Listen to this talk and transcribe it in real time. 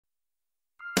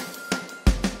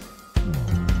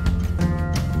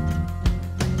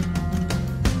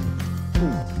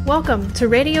Welcome to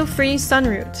Radio Free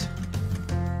Sunroot.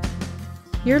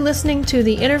 You're listening to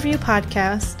the interview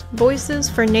podcast, Voices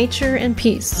for Nature and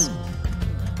Peace,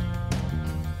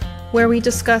 where we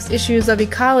discuss issues of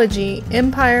ecology,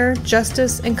 empire,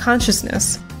 justice, and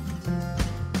consciousness.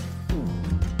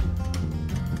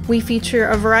 We feature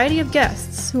a variety of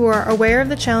guests who are aware of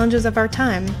the challenges of our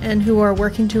time and who are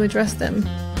working to address them.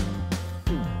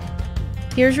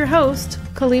 Here's your host,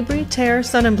 KOLLIBRI'S terre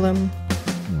Sonnenblume.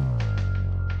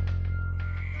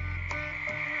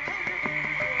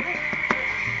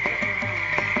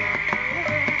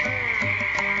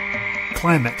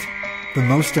 Climate, the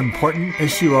most important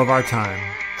issue of our time,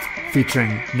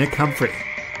 featuring Nick Humphrey.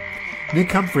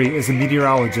 Nick Humphrey is a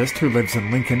meteorologist who lives in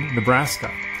Lincoln,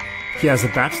 Nebraska. He has a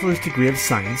bachelor's degree of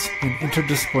science in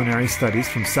interdisciplinary studies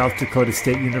from South Dakota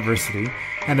State University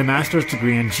and a master's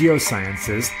degree in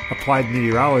Geosciences Applied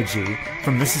Meteorology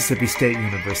from Mississippi State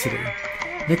University.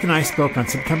 Nick and I spoke on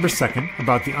September 2nd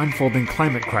about the unfolding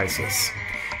climate crisis,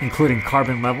 including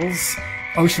carbon levels,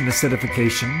 ocean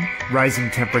acidification,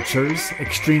 rising temperatures,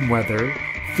 extreme weather,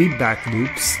 feedback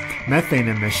loops, methane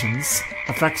emissions,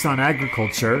 effects on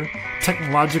agriculture,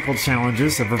 technological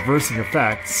challenges of reversing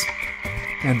effects,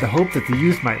 and the hope that the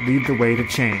youth might lead the way to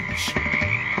change.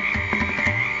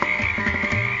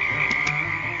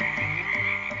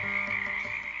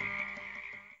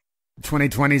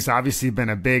 "2020's obviously been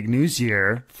a big news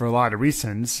year for a lot of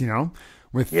reasons,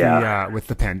 with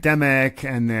the pandemic,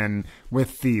 and then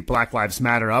with the Black Lives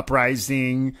Matter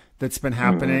uprising that's been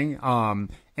happening.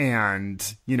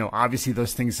 And, obviously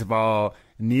those things have all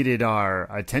needed our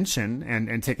attention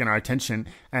and taken our attention.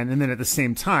 And then at the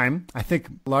same time, I think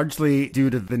largely due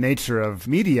to the nature of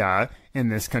media in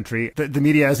this country, the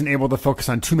media isn't able to focus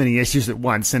on too many issues at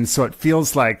once. And so it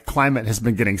feels like climate has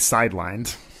been getting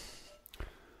sidelined.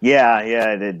 Yeah,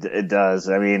 it does.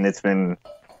 I mean, it's been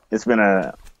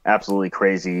a absolutely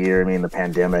crazy year. I mean, the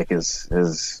pandemic is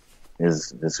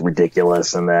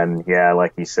ridiculous, and then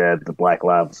like you said, the Black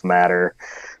Lives Matter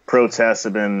protests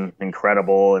have been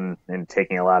incredible and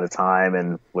taking a lot of time,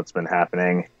 and what's been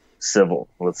happening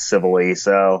civilly.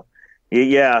 So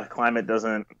climate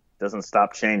doesn't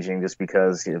stop changing just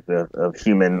because of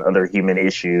other human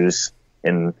issues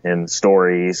and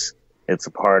stories. It's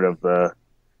a part of the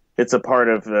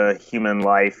human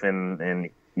life and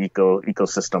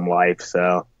ecosystem life.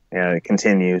 So it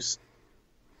continues.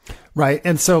 Right.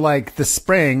 And so like the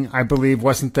spring, I believe,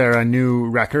 wasn't there a new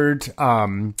record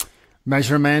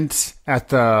measurement at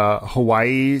the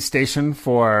Hawaii station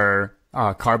for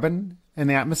carbon in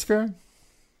the atmosphere?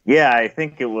 Yeah, I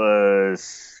think it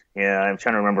was, I'm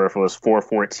trying to remember if it was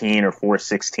 414 or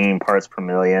 416 parts per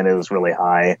million. It was really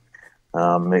high.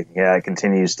 It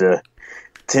continues to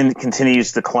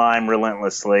climb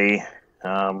relentlessly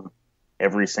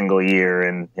every single year,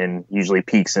 and usually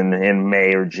peaks in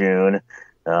May or June.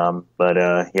 It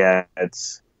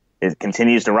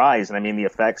continues to rise, and I mean the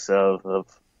effects of all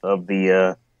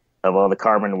the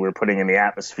carbon we're putting in the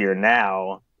atmosphere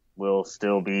now will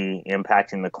still be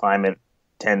impacting the climate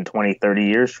 10, 20, 30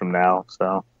 years from now.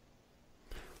 So,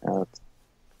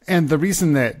 and the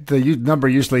reason that the number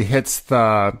usually hits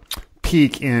the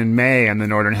peak in May in the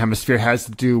Northern Hemisphere has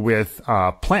to do with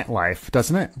plant life,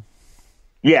 doesn't it?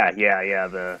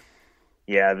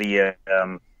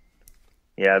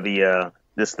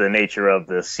 Just the nature of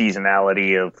the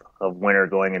seasonality of winter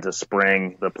going into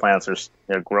spring. The plants are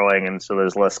growing, and so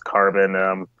there's less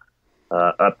carbon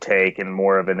uptake and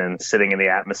more of it sitting in the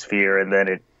atmosphere, and then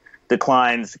it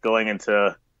declines going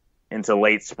into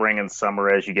late spring and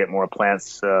summer as you get more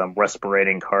plants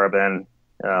respirating carbon.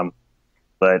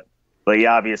 But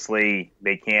obviously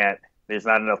they can't. There's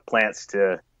not enough plants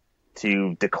to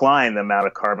decline the amount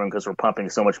of carbon because we're pumping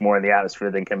so much more in the atmosphere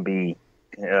than can be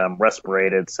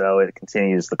respirated. So it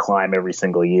continues to climb every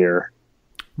single year.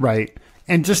 Right.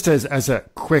 And just as a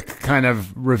quick kind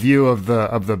of review of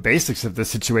the basics of the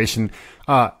situation,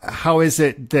 how is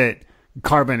it that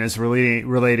carbon is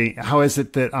relating? How is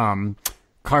it that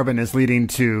carbon is leading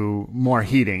to more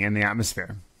heating in the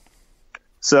atmosphere?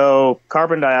 So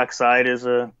carbon dioxide is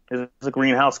a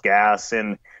greenhouse gas,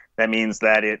 and that means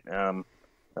that it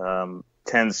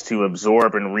tends to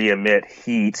absorb and re-emit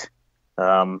heat.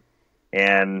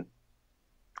 And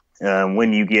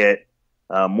when you get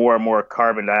more and more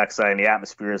carbon dioxide in the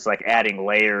atmosphere, it's like adding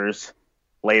layers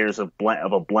of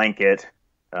a blanket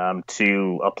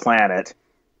to a planet.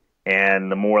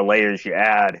 And the more layers you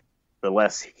add, the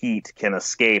less heat can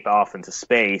escape off into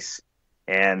space.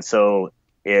 And so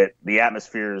the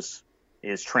atmosphere is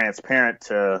transparent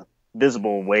to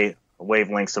visible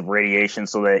wavelengths of radiation,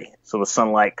 so the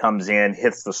sunlight comes in,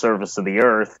 hits the surface of the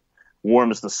Earth,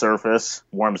 warms the surface,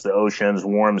 warms the oceans,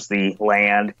 warms the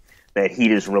land. That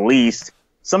heat is released.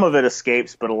 Some of it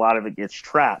escapes, but a lot of it gets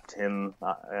trapped. And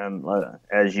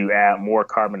as you add more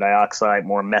carbon dioxide,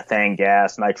 more methane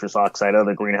gas, nitrous oxide,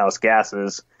 other greenhouse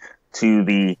gases to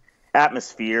the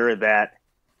atmosphere, that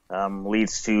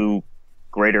leads to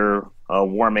greater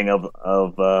warming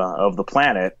of the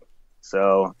planet.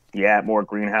 So you add more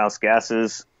greenhouse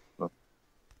gases,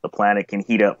 the planet can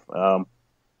heat up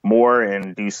more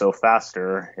and do so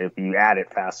faster if you add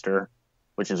it faster,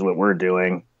 which is what we're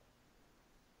doing.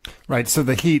 Right. So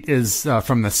the heat is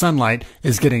from the sunlight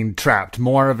is getting trapped.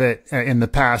 More of it in the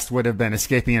past would have been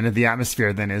escaping into the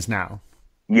atmosphere than is now.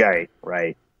 Yeah,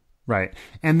 right. Right.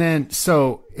 And then,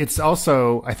 so it's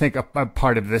also, I think, a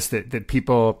part of this that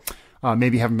people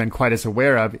maybe haven't been quite as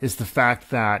aware of is the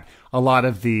fact that a lot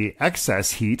of the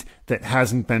excess heat that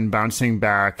hasn't been bouncing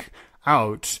back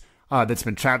out, that's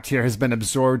been trapped here, has been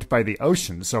absorbed by the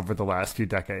oceans over the last few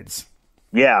decades.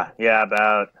 Yeah,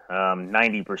 about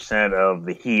 90% of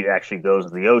the heat actually goes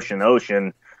to the ocean. The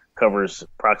ocean covers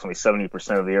approximately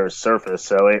 70% of the Earth's surface.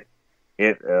 So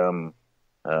if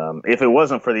it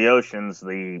wasn't for the oceans,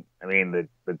 the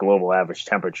global average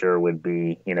temperature would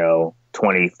be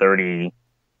 20, 30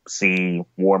 C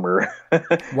warmer.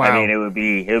 Wow. I mean, it would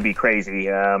be crazy.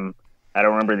 I don't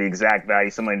remember the exact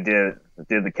value. Someone did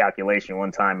the calculation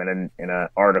one time in an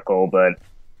article, but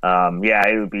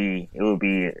it would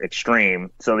be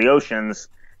extreme. So the oceans,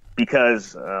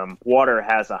 because water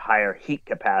has a higher heat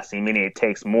capacity, meaning it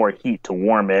takes more heat to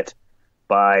warm it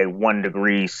by 1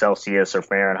 degree Celsius or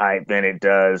Fahrenheit than it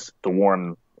does to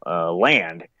warm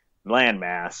land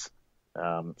mass.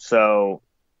 So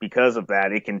because of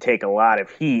that, it can take a lot of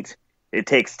heat. It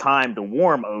takes time to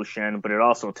warm ocean, but it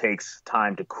also takes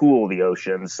time to cool the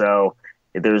ocean. So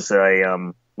there's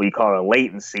what you call a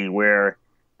latency where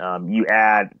you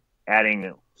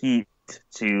adding heat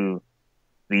to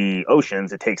the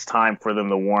oceans, it takes time for them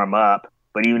to warm up.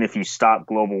 But even if you stop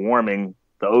global warming,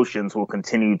 the oceans will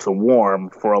continue to warm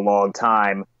for a long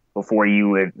time before you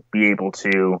would be able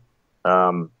to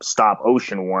stop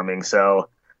ocean warming. So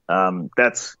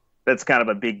that's kind of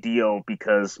a big deal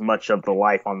because much of the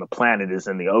life on the planet is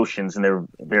in the oceans, and they're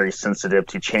very sensitive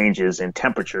to changes in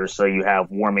temperature. So you have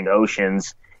warming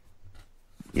oceans.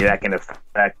 That can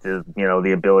affect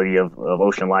the ability of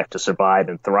ocean life to survive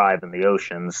and thrive in the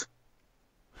oceans.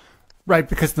 Right,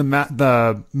 because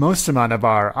the most amount of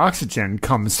our oxygen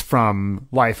comes from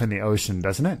life in the ocean,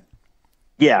 doesn't it?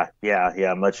 Yeah.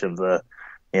 Much of the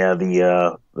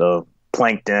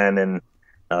plankton and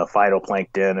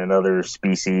phytoplankton and other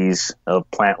species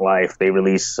of plant life, they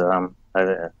release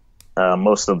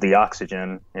most of the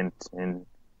oxygen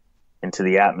into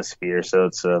the atmosphere. So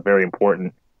it's a very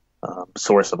important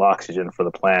source of oxygen for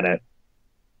the planet.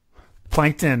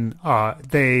 Plankton,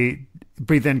 they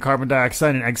breathe in carbon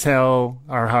dioxide and exhale,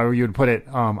 or however you would put it,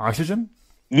 oxygen?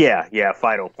 Yeah,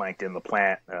 phytoplankton, the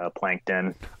plant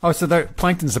plankton. Oh, so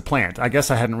plankton's a plant. I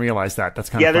guess I hadn't realized that. That's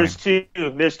kind of funny.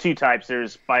 There's two types.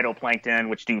 There's phytoplankton,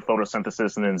 which do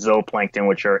photosynthesis, and then zooplankton,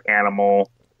 which are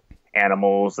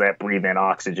animals that breathe in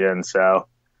oxygen. So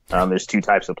there's two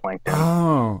types of plankton.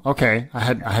 Oh, okay. I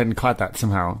hadn't caught that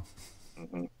somehow.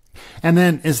 Mm-hmm. And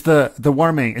then is the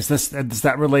warming, is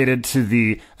that related to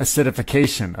the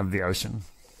acidification of the ocean?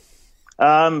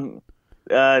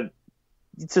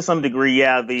 To some degree,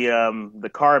 yeah. The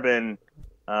carbon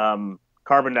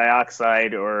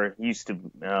dioxide, or used to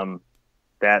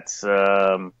that's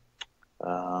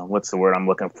what's the word I'm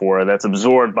looking for? That's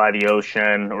absorbed by the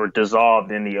ocean or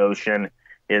dissolved in the ocean.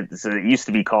 It used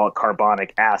to be called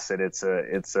carbonic acid. It's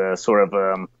a sort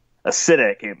of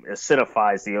acidic. It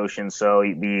acidifies the ocean. So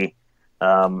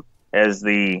as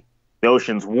the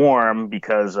oceans warm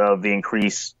because of the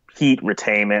increased heat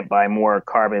retainment by more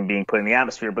carbon being put in the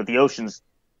atmosphere, but the oceans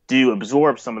do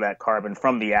absorb some of that carbon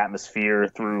from the atmosphere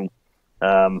through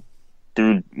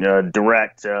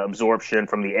direct absorption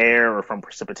from the air or from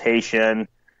precipitation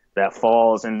that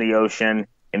falls in the ocean,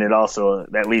 and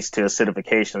that leads to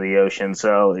acidification of the ocean.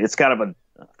 So it's kind of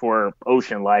for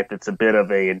ocean life, it's a bit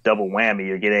of a double whammy.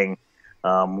 You're getting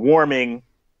warming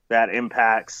that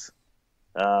impacts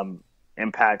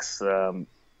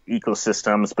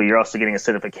ecosystems, but you're also getting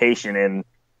acidification,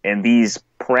 and these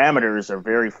parameters are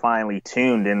very finely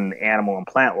tuned in animal and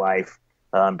plant life,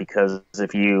 because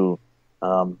if you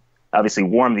obviously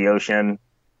warm the ocean,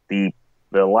 the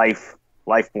life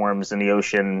forms in the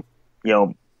ocean,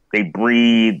 they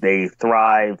breathe, they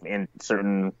thrive in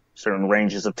certain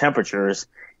ranges of temperatures,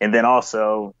 and then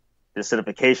also the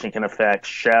acidification can affect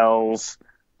shells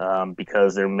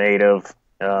because they're made of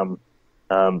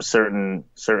certain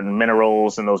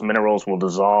minerals, and those minerals will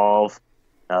dissolve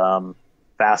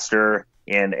faster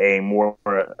in a more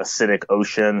acidic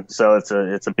ocean. So it's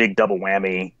a big double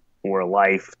whammy for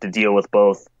life to deal with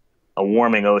both a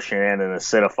warming ocean and an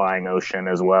acidifying ocean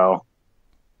as well.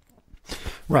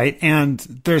 Right. And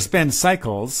there's been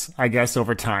cycles, I guess,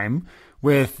 over time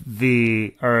with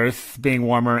the Earth being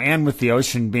warmer and with the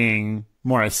ocean being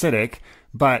more acidic,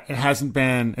 but it's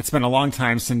been a long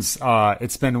time since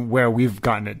it's been where we've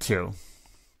gotten it to.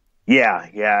 Yeah.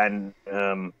 And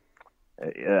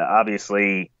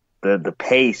obviously the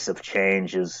pace of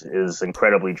change is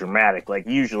incredibly dramatic. Like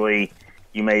usually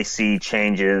you may see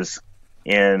changes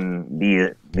in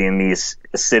the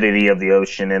acidity of the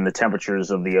ocean and the temperatures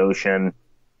of the ocean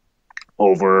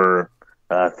over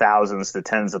thousands to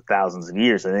tens of thousands of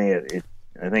years. I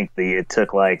think it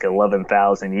took like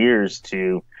 11,000 years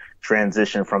to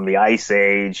transition from the Ice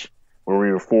Age, where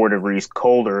we were 4 degrees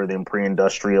colder than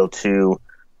pre-industrial, to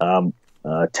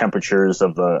temperatures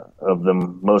of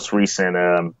the most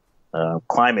recent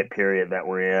climate period that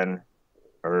we're in,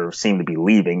 or seem to be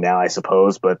leaving now, I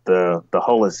suppose. But the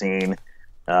Holocene.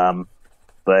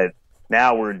 But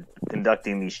now we're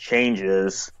conducting these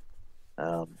changes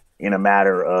in a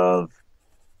matter of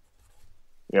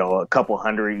a couple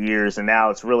hundred years, and now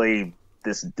it's really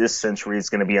this century is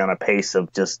going to be on a pace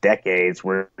of just decades,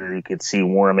 where you could see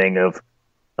warming of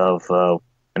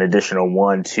an additional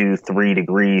 1, 2, 3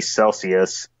 degrees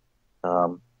Celsius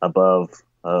above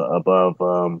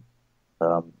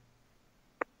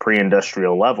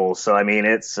pre-industrial levels. So I mean,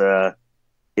 it's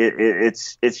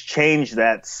change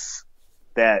that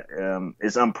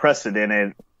is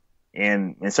unprecedented,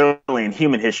 and certainly in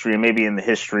human history, and maybe in the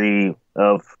history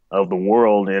of the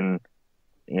world in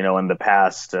the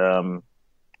past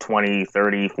 20,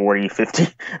 30, 40, 50,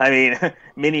 I mean,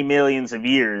 many millions of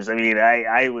years. I mean,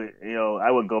 I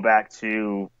would go back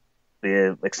to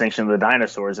the extinction of the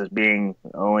dinosaurs as being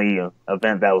only an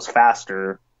event that was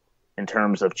faster in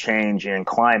terms of change in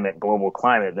global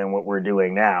climate, than what we're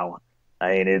doing now.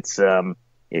 I mean, it's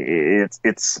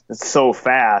so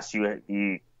fast.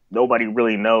 Nobody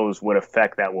really knows what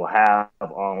effect that will have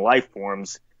on life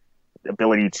forms'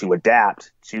 ability to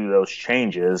adapt to those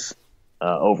changes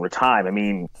over time. I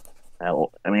mean,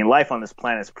 life on this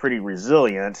planet is pretty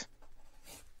resilient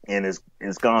and has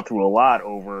gone through a lot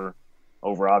over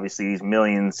obviously these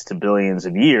millions to billions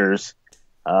of years.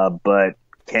 But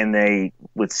can they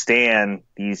withstand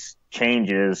these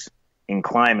changes in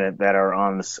climate that are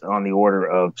on the order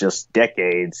of just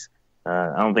decades?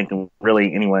 I don't think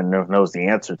really anyone knows the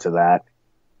answer to that.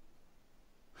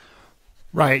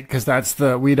 Right, because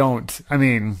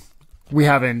we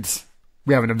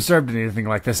haven't observed anything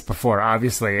like this before,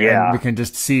 obviously. Yeah. And we can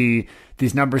just see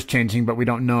these numbers changing, but we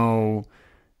don't know.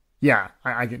 Yeah.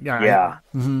 Yeah.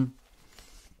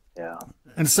 Yeah.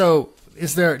 And so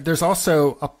there's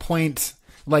also a point,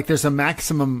 like there's a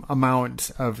maximum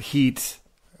amount of heat,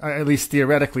 at least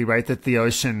theoretically, right, that the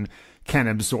ocean can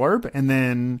absorb, and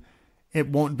then it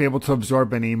won't be able to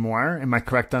absorb anymore. Am I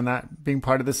correct on that being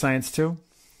part of the science too?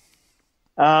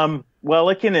 Well,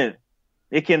 it can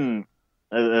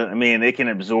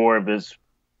absorb as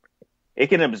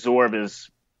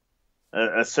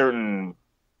a certain,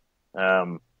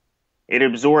 it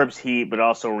absorbs heat, but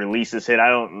also releases it. I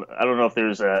don't know if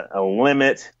there's a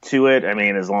limit to it. I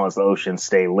mean, as long as the oceans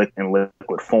stay in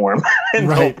liquid form and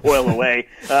don't boil away,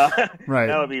 right.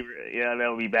 that would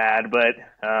be bad. But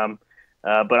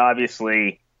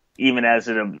obviously, even as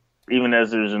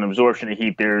there's an absorption of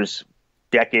heat, there's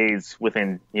decades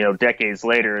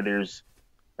later, there's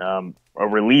a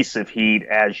release of heat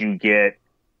as you get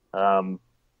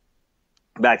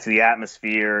back to the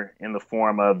atmosphere in the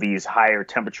form of these higher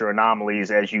temperature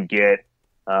anomalies, as you get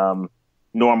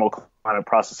normal climate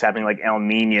process happening, like El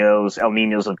Niños. El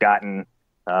Niños have gotten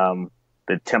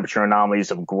the temperature anomalies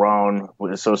have grown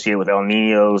associated with El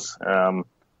Niños,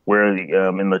 where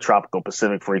in the tropical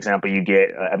Pacific, for example, you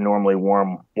get abnormally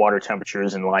warm water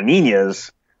temperatures, and La Niñas,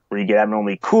 where you get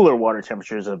abnormally cooler water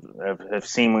temperatures, have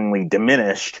seemingly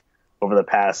diminished over the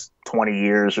past 20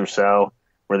 years or so,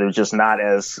 where they're just not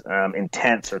as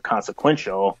intense or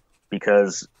consequential,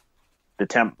 because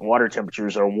the water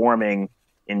temperatures are warming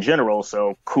in general,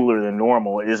 so cooler than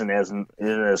normal isn't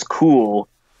as cool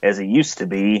as it used to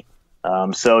be.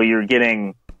 So you're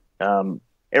getting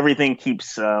everything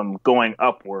keeps going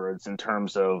upwards in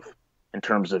terms of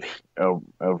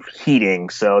heating.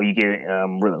 So you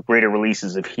get greater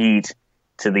releases of heat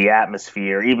to the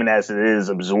atmosphere, even as it is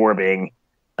absorbing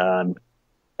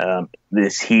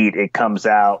this heat. It comes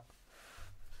out,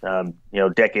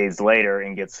 decades later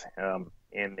and gets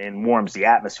and warms the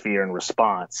atmosphere in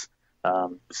response.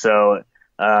 So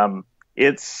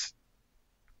it's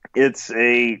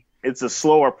it's a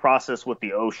slower process with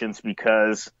the oceans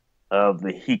because of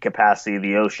the heat capacity of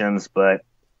the oceans, but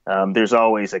there's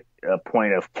always a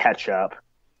point of catch up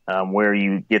where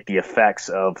you get the effects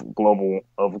of global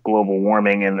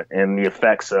warming and the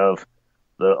effects of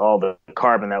all the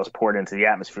carbon that was poured into the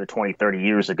atmosphere 20, 30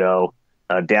 years ago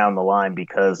down the line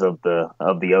because of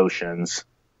the oceans.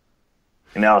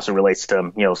 And that also relates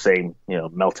to,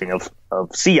 melting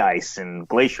of sea ice and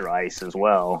glacier ice as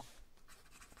well.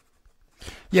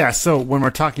 Yeah, so when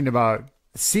we're talking about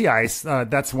sea ice,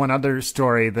 that's one other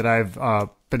story that I've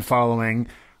been following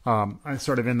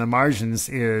sort of in the margins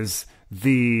is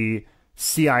the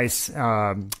sea ice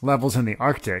levels in the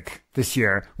Arctic this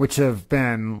year, which have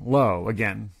been low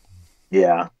again.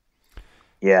 Yeah,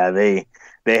 they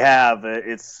have.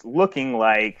 It's looking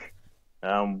like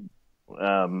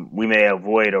we may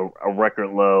avoid a record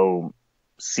low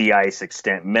sea ice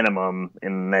extent minimum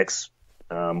in the next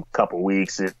couple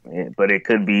weeks, but it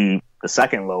could be the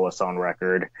second lowest on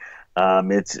record.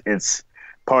 It's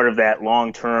part of that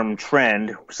long-term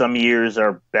trend. Some years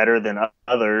are better than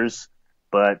others,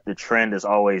 but the trend is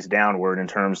always downward in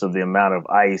terms of the amount of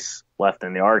ice left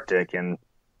in the Arctic. And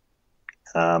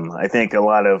I think a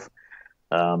lot of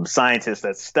scientists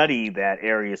that study that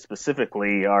area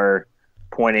specifically are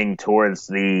pointing towards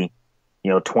the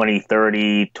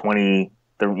 2030,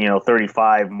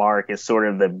 35 mark is sort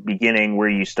of the beginning where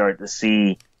you start to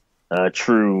see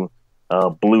true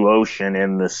blue ocean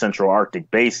in the Central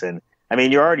Arctic Basin. I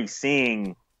mean, you're already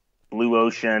seeing blue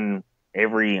ocean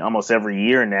almost every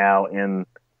year now in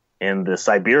the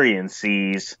Siberian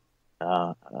seas,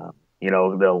 the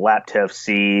Laptev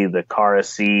Sea, the Kara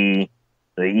Sea,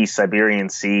 the East Siberian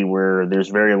Sea, where there's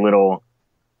very little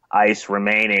ice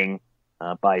remaining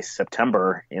by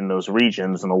September in those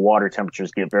regions, and the water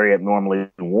temperatures get very abnormally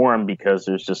warm because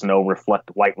there's just no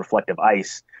white reflective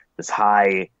ice, this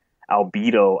high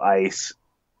albedo ice,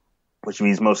 which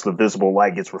means most of the visible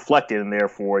light gets reflected, and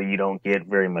therefore you don't get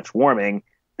very much warming.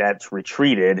 That's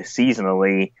retreated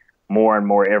seasonally more and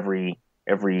more every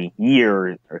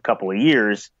year or a couple of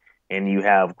years, and you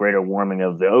have greater warming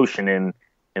of the ocean, and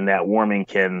that warming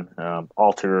can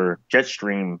alter jet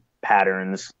stream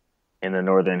patterns in the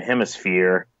northern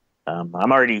hemisphere.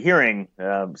 I'm already hearing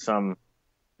some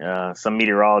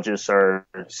meteorologists are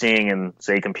seeing in,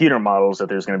 say, computer models that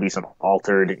there's going to be some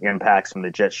altered impacts from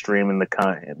the jet stream in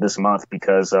this month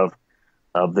because of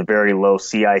the very low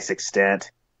sea ice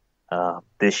extent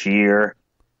this year.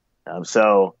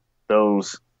 So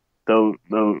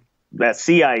that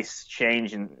sea ice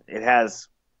change, and it has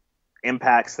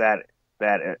impacts that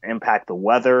impact the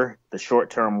weather, the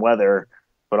short-term weather,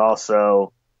 but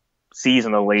also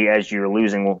seasonally, as you're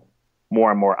losing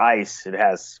more and more ice, it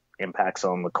has impacts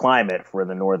on the climate for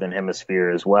the northern hemisphere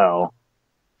as well.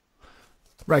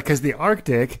 Right, because the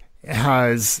Arctic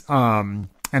has, and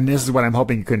this is what I'm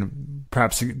hoping you can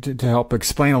perhaps to help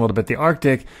explain a little bit. The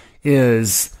Arctic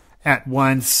is at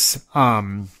once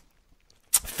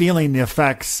feeling the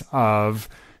effects of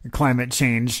climate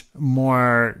change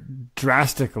more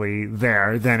drastically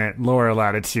there than at lower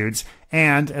latitudes.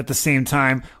 And at the same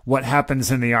time, what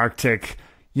happens in the Arctic,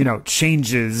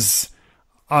 changes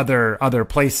other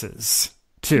places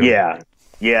too. Yeah.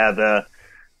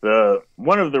 The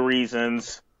one of the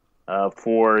reasons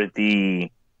for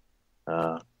the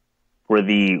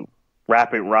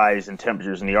rapid rise in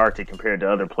temperatures in the Arctic compared to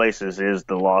other places is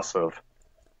the loss of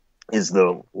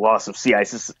sea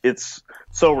ice. It's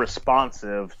so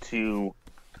responsive to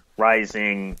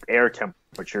rising air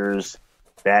temperatures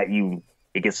that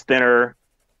it gets thinner,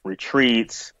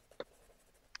 retreats,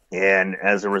 and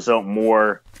as a result,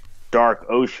 more dark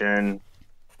ocean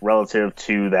relative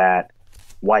to that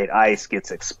white ice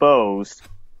gets exposed.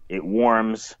 It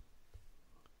warms.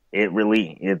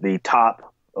 The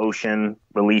top ocean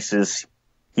releases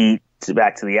heat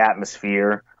back to the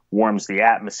atmosphere, warms the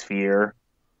atmosphere,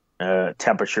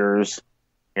 temperatures,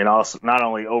 and also not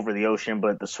only over the ocean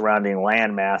but the surrounding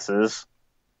land masses.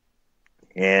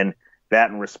 And that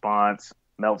in response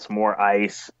melts more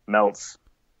ice,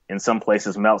 in some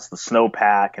places melts the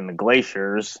snowpack and the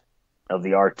glaciers of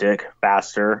the Arctic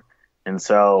faster. And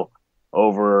so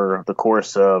over the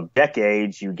course of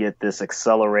decades, you get this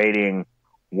accelerating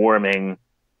warming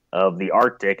of the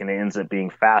Arctic, and it ends up being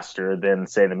faster than,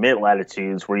 say, the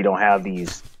mid-latitudes, where you don't have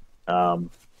these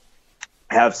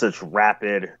have such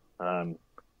rapid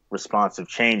responsive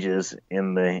changes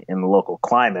in the local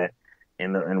climate,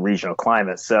 in regional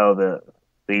climate. So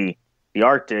the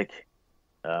Arctic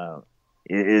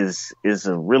is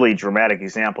a really dramatic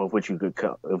example of what you could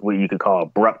call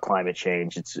abrupt climate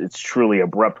change. It's truly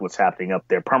abrupt what's happening up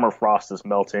there. Permafrost is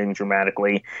melting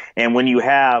dramatically, and when you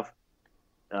have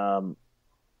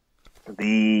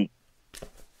the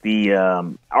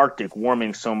Arctic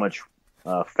warming so much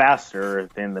faster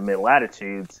than the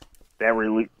mid-latitudes, that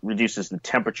reduces the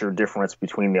temperature difference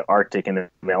between the Arctic and the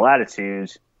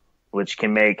mid-latitudes, which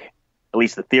can make, at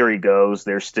least the theory goes,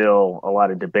 there's still a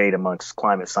lot of debate amongst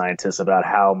climate scientists about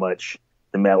how much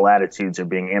the mid-latitudes are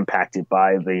being impacted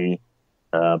by the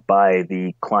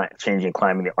changing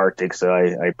climate in the Arctic. So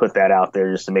I put that out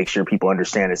there just to make sure people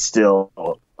understand it's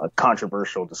still a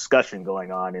controversial discussion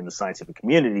going on in the scientific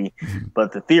community.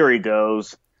 But the theory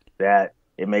goes that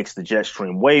it makes the jet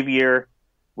stream wavier,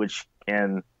 which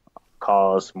can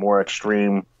cause more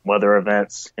extreme weather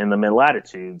events in the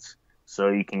mid-latitudes. So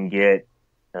you can get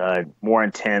more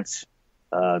intense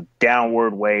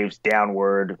downward waves,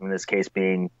 downward, in this case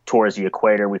being towards the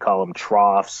equator. We call them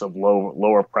troughs of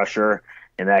lower pressure,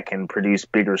 and that can produce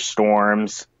bigger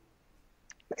storms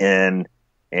and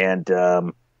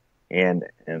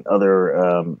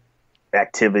other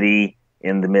activity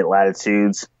in the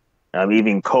mid-latitudes,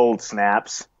 even cold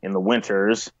snaps in the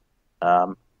winters.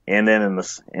 And then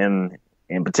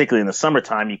in particularly in the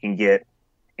summertime, you can get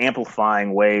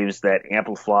amplifying waves that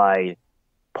amplify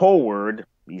poleward,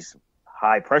 these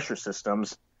high pressure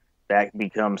systems that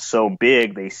become so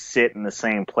big they sit in the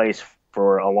same place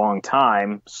for a long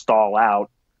time, stall out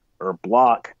or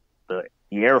block the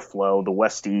airflow, the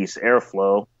west to east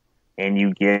airflow, and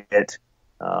you get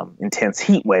intense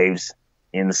heat waves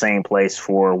in the same place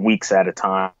for weeks at a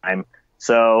time.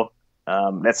 So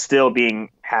that's still being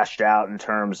hashed out in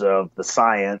terms of the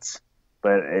science,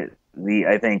 but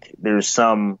I think there's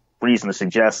some reason to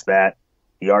suggest that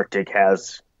the Arctic can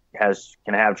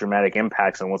have dramatic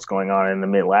impacts on what's going on in the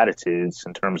mid-latitudes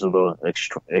in terms of the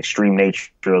extreme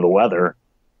nature of the weather.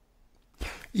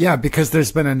 Yeah, because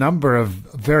there's been a number of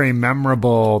very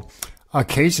memorable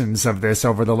occasions of this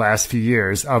over the last few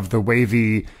years, of the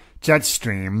wavy jet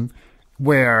stream,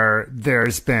 where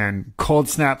there's been cold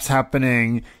snaps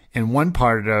happening in one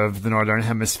part of the northern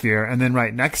hemisphere, and then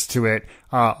right next to it,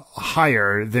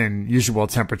 higher than usual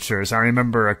temperatures. I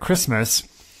remember a Christmas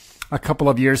a couple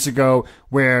of years ago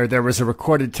where there was a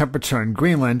recorded temperature in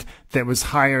Greenland that was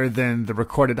higher than the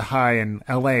recorded high in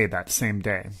LA that same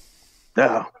day.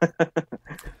 Oh,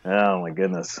 oh my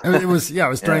goodness. It was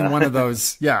during one of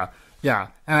those. Yeah.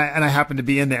 And I happened to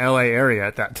be in the LA area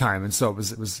at that time. And so it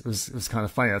was kind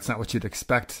of funny. That's not what you'd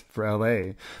expect for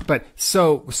LA. But it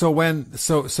seems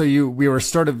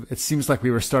like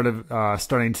we were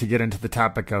starting to get into the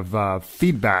topic of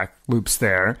feedback loops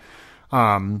there.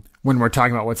 When we're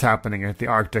talking about what's happening at the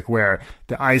Arctic, where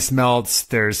the ice melts,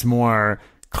 there's more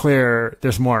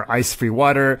ice-free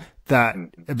water that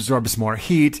absorbs more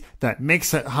heat, that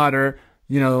makes it hotter,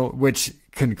 which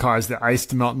can cause the ice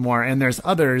to melt more. And there's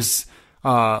others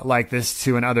like this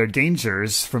too, and other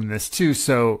dangers from this too.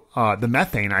 So the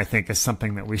methane, I think, is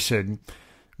something that we should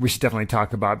definitely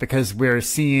talk about, because we're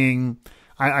seeing,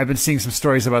 I've been seeing some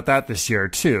stories about that this year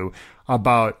too,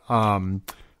 about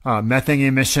methane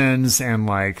emissions, and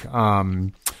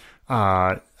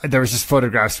there was just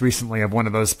photographs recently of one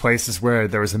of those places where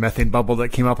there was a methane bubble that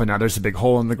came up, and now there's a big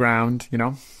hole in the ground,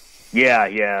 Yeah,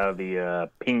 the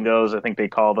pingos, I think they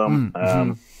call them.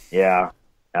 Yeah,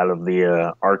 out of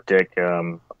the Arctic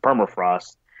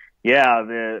permafrost.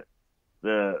 Yeah,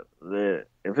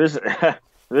 if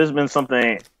there's been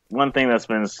one thing that's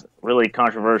been really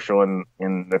controversial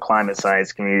in the climate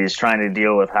science community is trying to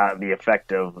deal with how the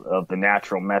effect of the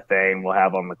natural methane will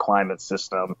have on the climate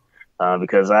system.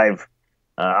 Because I've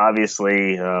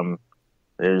obviously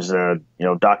there's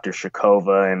Dr.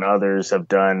 Shakova and others have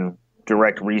done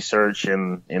direct research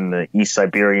in the East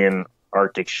Siberian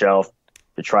Arctic shelf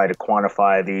to try to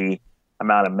quantify the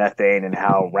amount of methane and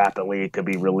how rapidly it could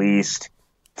be released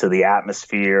to the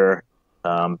atmosphere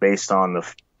based on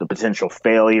the potential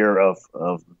failure of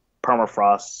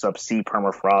permafrost, subsea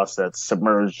permafrost that's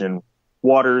submerged in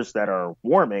waters that are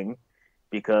warming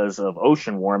because of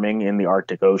ocean warming in the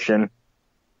Arctic Ocean.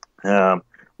 While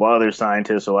other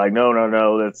scientists are like,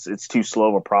 no, it's too slow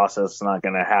of a process. It's not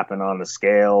going to happen on the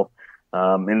scale.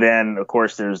 And then, of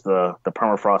course, there's the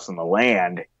permafrost on the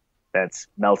land that's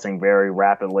melting very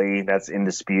rapidly. That's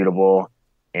indisputable.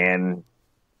 And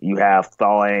you have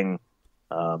thawing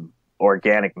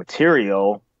organic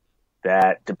material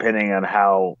that, depending on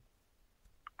how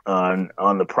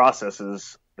on the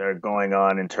processes that are going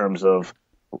on in terms of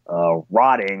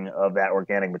rotting of that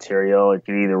organic material, it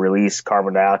can either release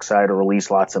carbon dioxide or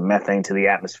release lots of methane to the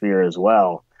atmosphere as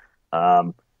well.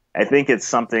 I think it's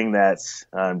something that's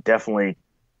definitely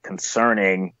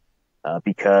concerning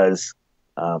because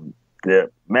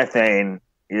the methane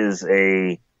is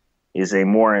a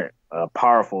more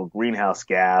powerful greenhouse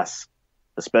gas,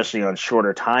 especially on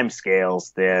shorter time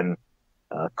scales than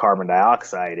carbon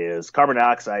dioxide is. Carbon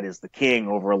dioxide is the king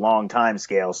over a long time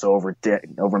scale. So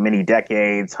over many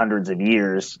decades, hundreds of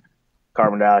years,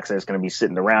 carbon dioxide is going to be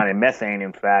sitting around. And methane,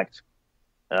 in fact,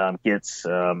 gets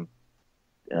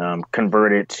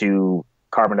converted to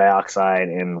carbon dioxide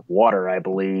and water, I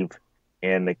believe,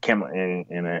 in a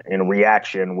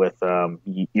reaction with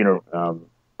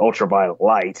ultraviolet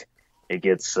light. It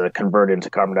gets converted into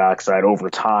carbon dioxide over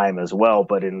time as well.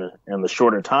 But in the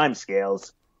shorter time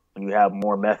scales, when you have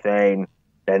more methane,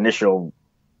 the initial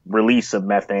release of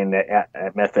methane,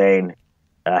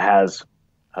 has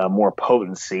more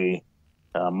potency,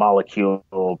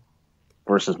 molecule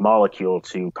versus molecule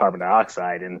to carbon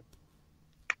dioxide.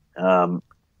 And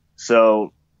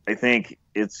so I think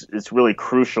it's really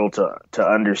crucial to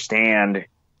understand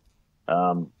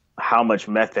how much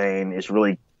methane is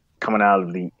really coming out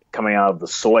of the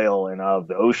soil and out of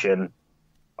the ocean,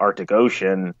 Arctic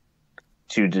Ocean,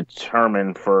 to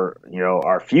determine for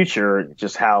our future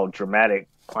just how dramatic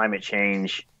climate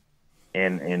change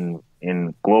and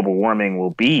global warming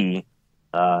will be.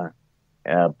 But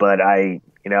I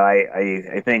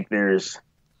think there's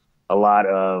a lot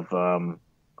of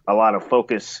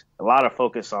focus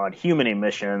on human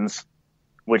emissions,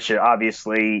 which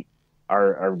obviously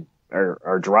are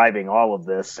driving all of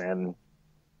this and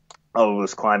all of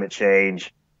this climate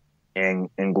change and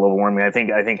global warming. I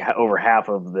think over half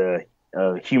of the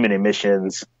human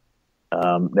emissions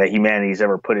that humanity's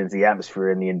ever put into the atmosphere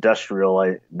in the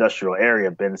industrial area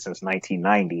have been since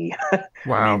 1990.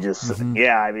 Wow.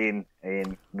 I mean,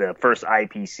 the first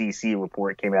IPCC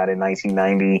report came out in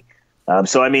 1990.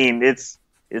 So I mean, it's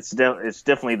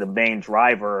definitely the main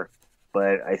driver,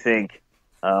 but I think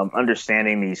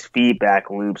understanding these feedback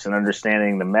loops and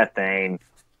understanding the methane,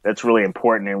 that's really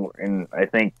important. And I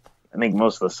think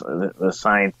most of the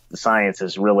science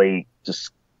is really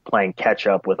just playing catch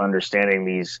up with understanding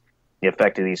the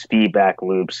effect of these feedback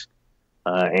loops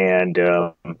and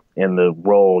the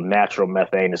role natural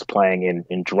methane is playing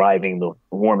in driving the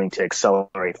warming to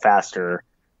accelerate faster.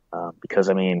 Because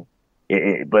I mean,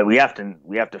 but we have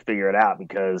to figure it out,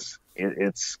 because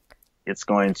it's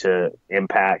going to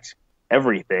impact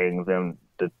everything. Then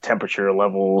the temperature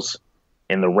levels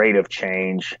and the rate of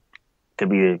change could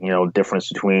be a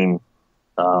difference between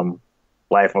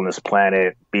life on this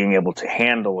planet being able to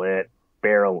handle it,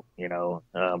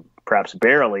 perhaps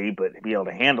barely, but be able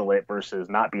to handle it versus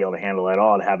not be able to handle it at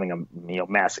all and having a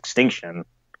mass extinction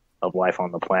of life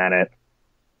on the planet.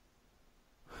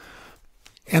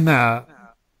 And the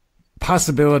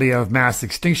possibility of mass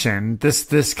extinction,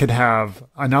 this could have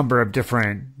a number of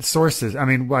different sources. I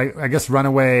mean, I guess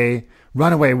runaway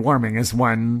warming is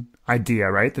one idea,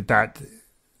 right? That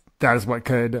is what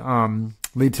could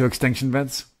lead to extinction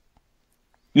events.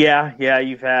 Yeah,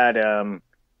 you've had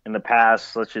in the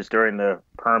past, such as during the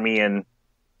Permian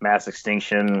mass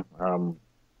extinction,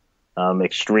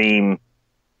 extreme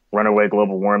runaway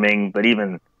global warming, but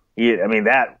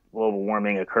that global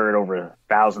warming occurred over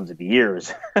thousands of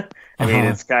years. I mean,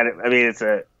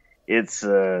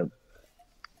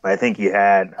 I think you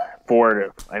had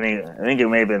I think it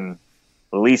may have been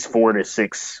at least 4 to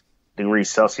 6 degrees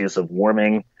Celsius of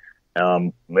warming.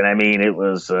 But I mean, it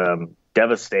was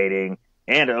devastating.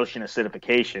 And ocean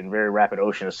acidification, very rapid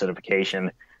ocean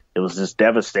acidification. It was just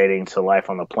devastating to life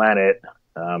on the planet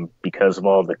because of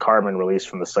all the carbon released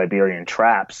from the Siberian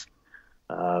traps.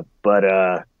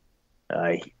 But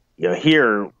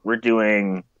here we're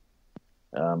doing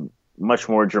much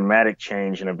more dramatic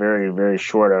change in a very, very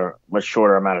much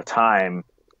shorter amount of time.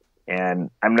 And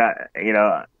I'm not,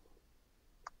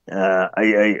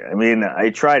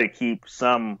 I try to keep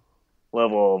some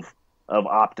level of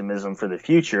optimism for the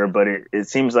future, but it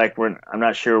seems like I'm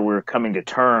not sure we're coming to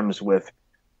terms with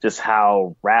just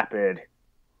how rapid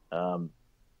the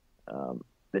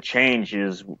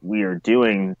changes we are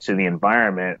doing to the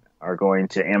environment are going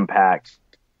to impact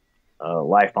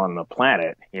life on the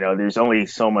planet. There's only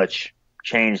so much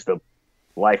change the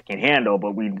life can handle,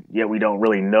 but we don't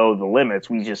really know the limits.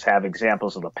 We just have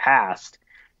examples of the past,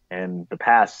 and the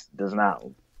past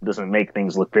doesn't make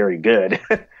things look very good.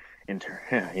 In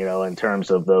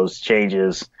terms of those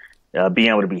changes being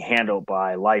able to be handled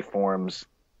by life forms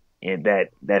that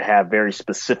have very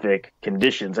specific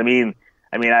conditions.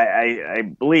 I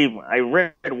believe I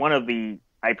read one of the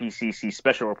IPCC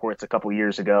special reports a couple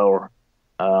years ago, or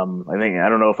I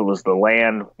don't know if it was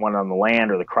one on the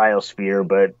land or the cryosphere,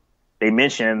 but they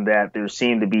mentioned that there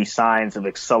seemed to be signs of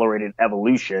accelerated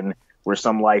evolution where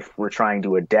some life were trying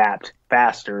to adapt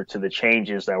faster to the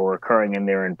changes that were occurring in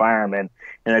their environment.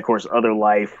 And of course, other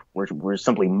life were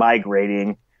simply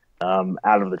migrating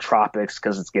out of the tropics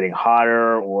because it's getting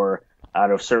hotter, or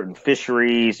out of certain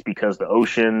fisheries because the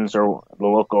oceans or the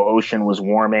local ocean was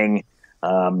warming.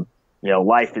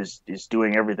 Life is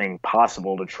doing everything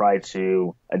possible to try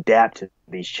to adapt to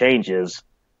these changes,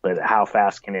 but how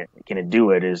fast can it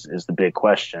do it is the big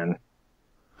question.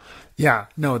 Yeah,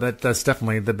 no, that's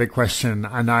definitely the big question.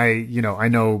 And I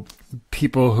know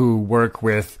people who work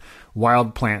with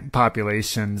wild plant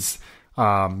populations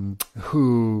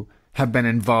who have been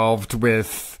involved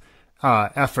with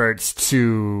efforts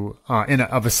to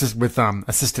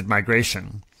assisted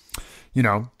migration,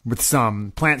 with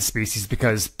some plant species,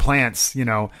 because plants,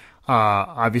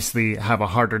 obviously have a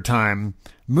harder time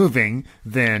moving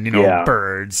than,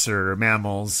 birds or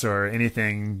mammals or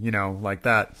anything, like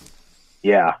that.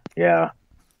 Yeah. Yeah.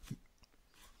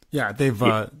 They've,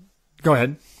 go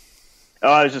ahead.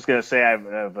 Oh, I was just going to say,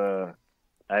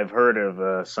 I've heard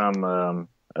of some of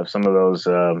those,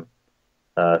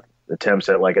 attempts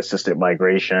at like assisted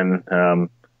migration.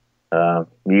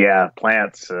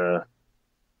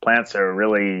 Plants are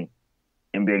really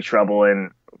in big trouble,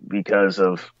 and because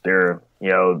of their,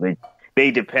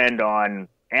 they depend on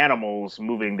animals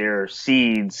moving their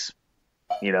seeds,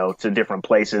 to different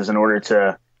places in order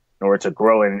to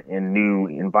grow in new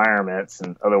environments,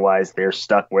 and otherwise they're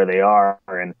stuck where they are.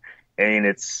 And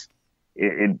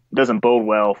it doesn't bode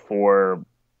well for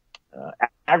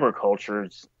agriculture,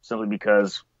 simply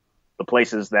because the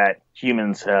places that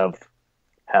humans have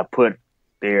put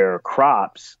their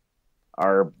crops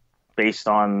are based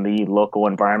on the local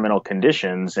environmental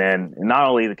conditions, and not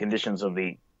only the conditions of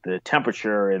the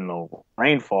temperature and the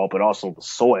rainfall, but also the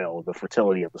soil, the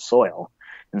fertility of the soil.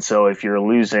 And so if you're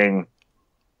losing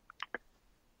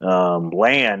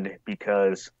land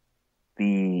because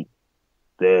the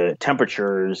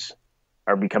temperatures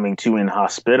are becoming too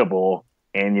inhospitable,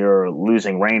 and you're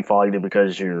losing rainfall either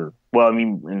because in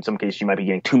some cases you might be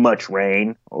getting too much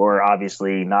rain, or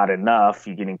obviously not enough,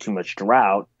 you're getting too much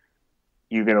drought,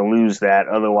 you're going to lose that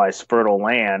otherwise fertile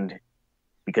land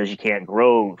because you can't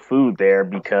grow food there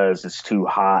because it's too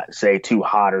hot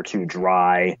or too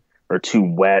dry or too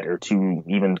wet or too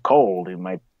even cold. You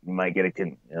might get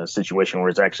a situation where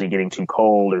it's actually getting too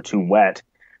cold or too wet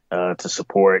to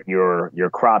support your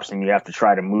crops, and you have to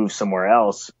try to move somewhere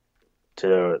else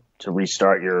to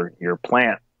restart your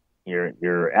plant,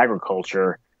 your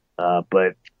agriculture,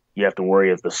 but you have to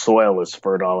worry if the soil is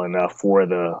fertile enough for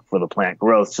the plant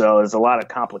growth. So there's a lot of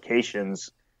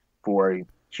complications for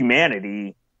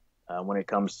humanity when it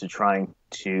comes to trying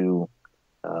to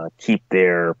keep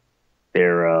their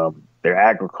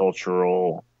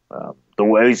agricultural, at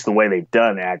least the way they've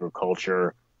done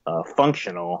agriculture,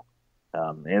 functional.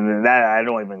 And that I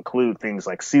don't even include things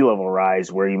like sea level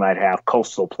rise, where you might have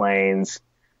coastal plains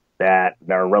that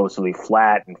are relatively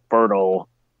flat and fertile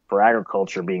for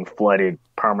agriculture being flooded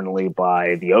permanently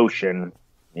by the ocean,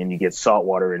 and you get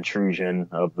saltwater intrusion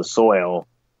of the soil,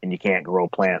 and you can't grow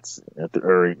plants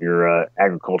or your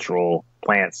agricultural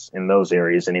plants in those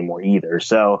areas anymore either.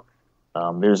 So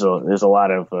there's a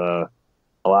lot of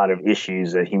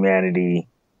issues that humanity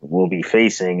will be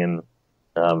facing,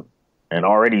 and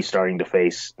already starting to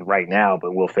face right now,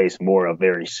 but we'll face more of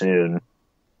very soon.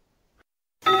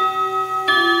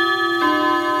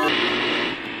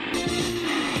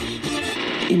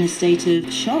 In a state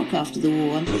of shock after the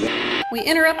war. We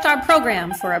interrupt our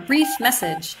program for a brief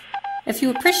message. If you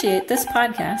appreciate this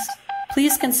podcast,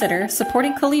 please consider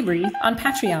supporting Kollibri on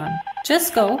Patreon.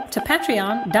 Just go to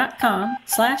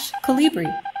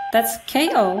patreon.com/Kollibri. That's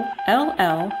KOLLIBRI.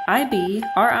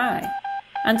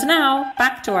 And now,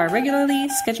 back to our regularly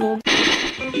scheduled...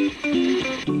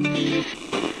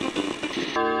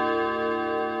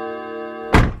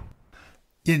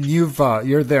 And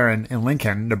you're there in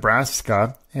Lincoln,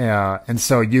 Nebraska, and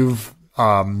so you've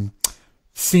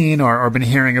seen or been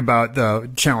hearing about the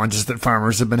challenges that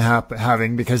farmers have been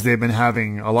having, because they've been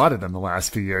having a lot of them the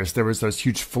last few years. There was those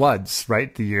huge floods,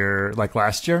 right?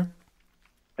 Last year?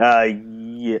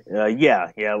 Yeah,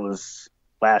 it was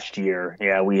last year.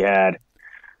 Yeah, we had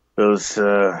those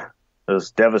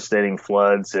devastating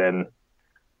floods, and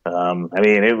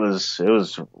it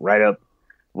was right up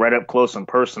close and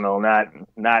personal. Not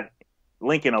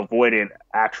Lincoln avoided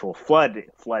actual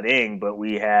flooding, but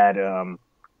we had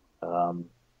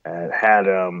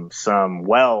some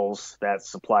wells that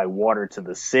supply water to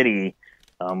the city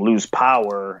lose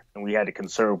power, and we had to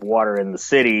conserve water in the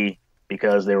city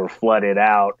because they were flooded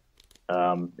out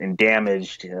and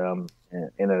damaged in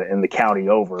the county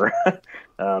over.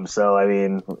 So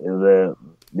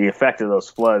the effect of those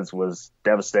floods was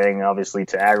devastating, obviously,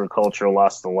 to agriculture.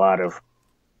 Lost a lot of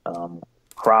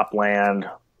cropland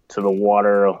to the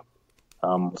water.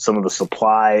 Some of the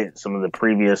supply, some of the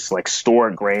previous like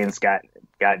stored grains got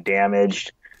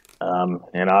damaged,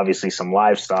 and obviously some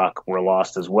livestock were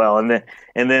lost as well. And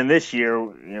then this year,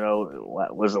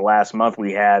 was it last month,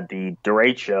 we had the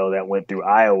derecho that went through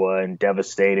Iowa and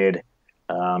devastated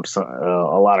a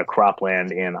lot of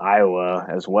cropland in Iowa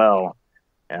as well.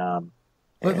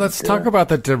 Let's talk about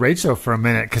the derecho for a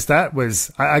minute, because that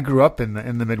was I grew up in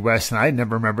the Midwest, and I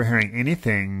never remember hearing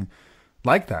anything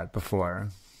like that before.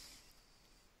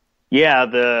 Yeah,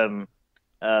 the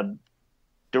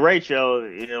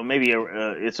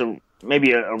derecho,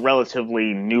 maybe a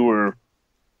relatively newer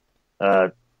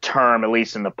term, at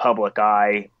least in the public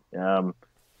eye.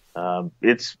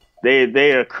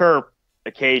 They occur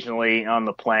occasionally on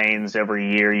the plains.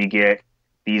 Every year, you get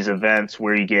these events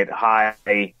where you get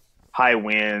high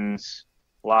winds,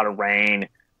 a lot of rain.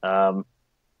 They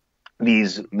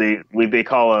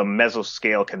call them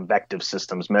mesoscale convective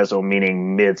systems. Meso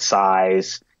meaning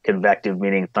mid-size, convective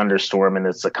meaning thunderstorm, and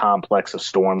it's a complex of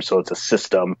storms, so it's a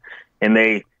system. And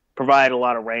they provide a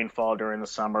lot of rainfall during the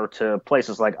summer to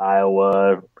places like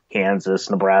Iowa, Kansas,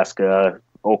 Nebraska,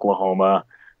 Oklahoma,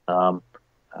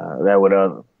 that would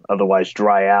otherwise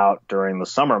dry out during the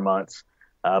summer months.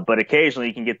 But occasionally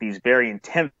you can get these very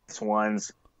intense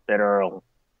ones that are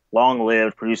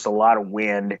long-lived, produce a lot of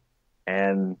wind,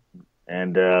 and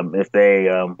if they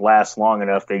last long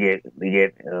enough, they get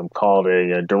called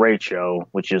a derecho,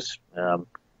 which is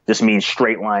just means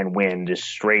straight line wind, just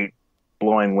straight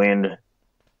blowing wind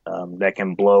that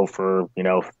can blow for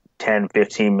 10,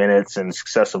 15 minutes in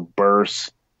successive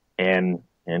bursts and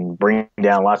bring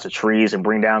down lots of trees and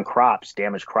bring down crops,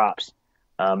 damaged crops.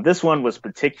 This one was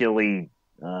particularly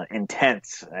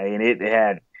intense. I mean, it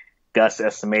had gusts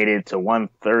estimated to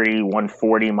 130,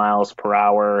 140 miles per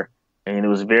hour. I mean, it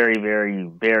was very, very,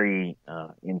 very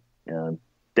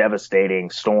devastating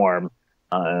storm.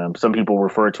 Some people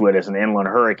refer to it as an inland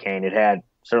hurricane. It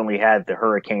certainly had the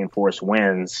hurricane force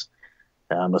winds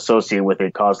associated with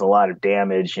it, caused a lot of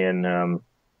damage in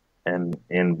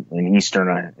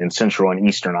central and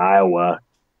eastern Iowa.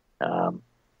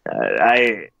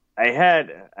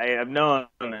 I've known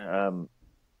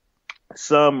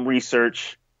some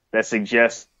research that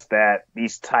suggests that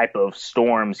these type of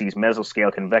storms, these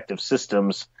mesoscale convective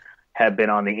systems, have been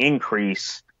on the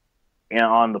increase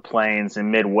on the plains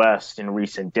and Midwest in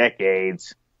recent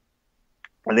decades.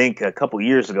 I think a couple of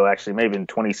years ago, actually, maybe in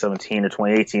 2017 or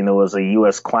 2018, there was a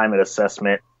U.S. climate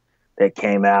assessment that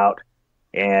came out,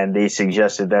 and they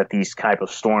suggested that these type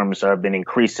of storms have been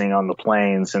increasing on the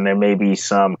plains, and there may be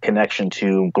some connection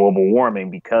to global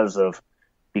warming because of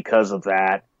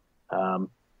that.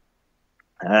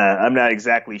 I'm not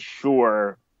exactly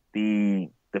sure the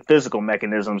physical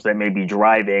mechanisms that may be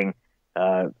driving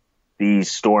these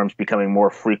storms becoming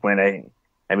more frequent.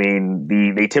 I mean,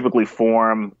 they typically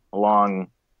form along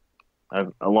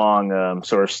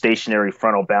sort of stationary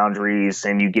frontal boundaries,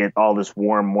 and you get all this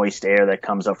warm, moist air that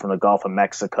comes up from the Gulf of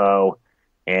Mexico,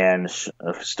 and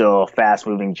still a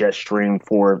fast-moving jet stream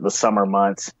for the summer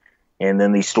months. And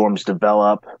then these storms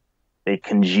develop, they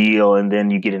congeal, and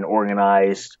then you get an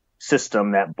organized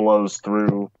system that blows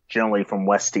through generally from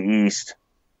west to east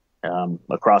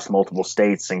across multiple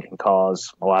states and can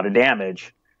cause a lot of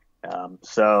damage.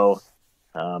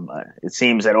 It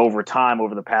seems that over time,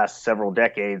 over the past several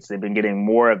decades, they've been getting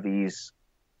more of these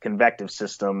convective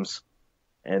systems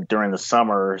during the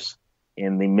summers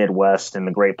in the Midwest and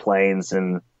the Great Plains,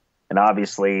 and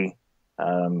obviously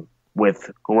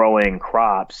with growing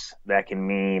crops, that can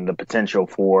mean the potential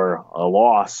for a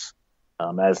loss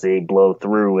as they blow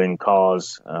through and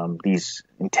cause these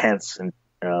intense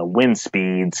wind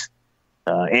speeds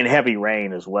and heavy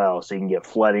rain as well. So you can get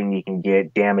flooding, you can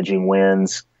get damaging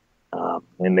winds,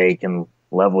 and they can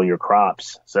level your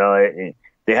crops. So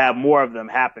they have more of them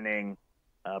happening,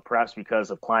 perhaps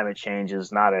because of climate change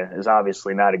is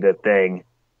obviously not a good thing.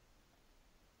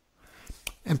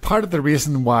 And part of the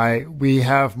reason why we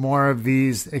have more of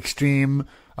these extreme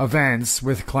events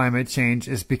with climate change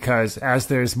is because as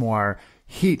there's more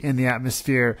heat in the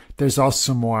atmosphere, there's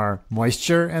also more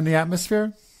moisture in the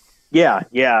atmosphere. Yeah.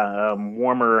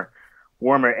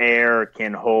 Warmer air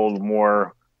can hold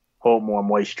more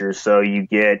moisture. So you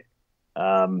get,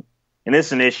 and this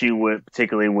is an issue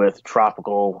particularly with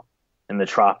tropical in the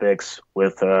tropics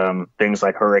with things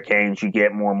like hurricanes. You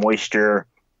get more moisture,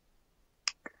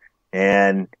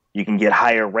 and you can get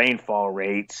higher rainfall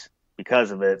rates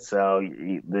because of it. So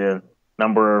the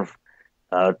number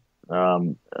of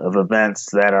events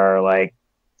that are like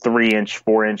 3-inch,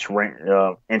 4-inch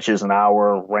inches an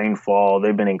hour rainfall,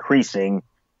 they've been increasing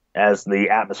as the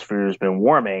atmosphere has been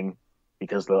warming,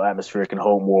 because the atmosphere can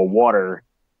hold more water.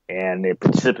 and it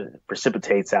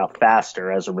precipitates out faster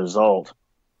as a result.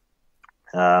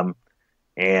 And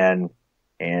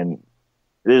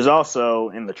there's also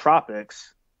in the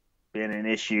tropics been an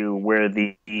issue where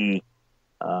the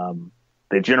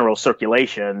general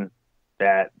circulation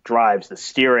that drives the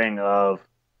steering of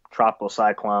tropical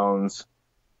cyclones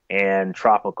and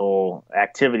tropical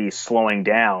activity slowing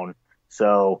down.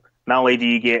 So not only do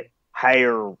you get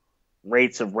higher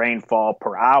rates of rainfall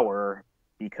per hour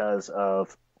because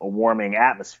of a warming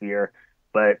atmosphere,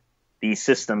 but these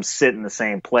systems sit in the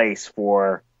same place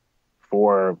for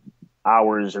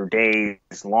hours or days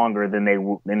longer than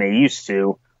they used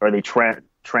to, or they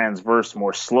transverse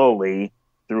more slowly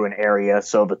through an area,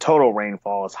 so the total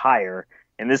rainfall is higher.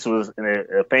 And this was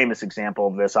a famous example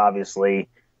of this, obviously,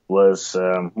 was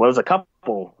a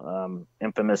couple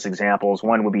infamous examples.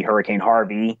 One would be Hurricane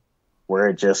Harvey, where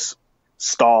it just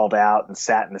stalled out and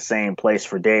sat in the same place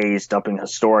for days, dumping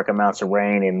historic amounts of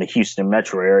rain in the Houston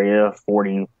metro area,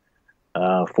 40,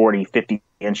 50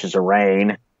 inches of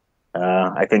rain.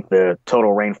 I think the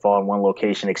total rainfall in one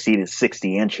location exceeded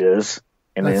 60 inches.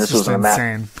 And That's this was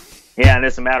insane. And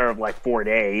it's a matter of like 4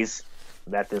 days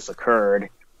that this occurred.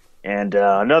 And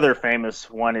another famous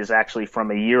one is actually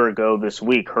from a year ago this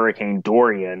week, Hurricane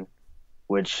Dorian,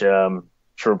 which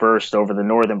traversed over the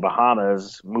northern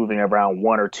Bahamas, moving around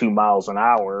 1 or 2 miles an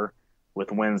hour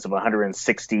with winds of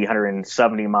 160,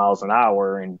 170 miles an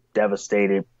hour, and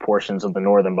devastated portions of the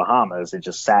northern Bahamas. It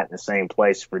just sat in the same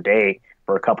place for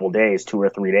a couple of days, 2 or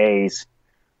 3 days,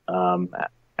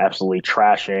 absolutely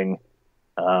trashing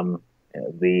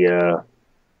the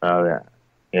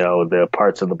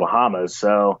parts of the Bahamas.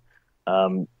 So,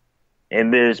 and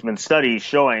there's been studies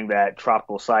showing that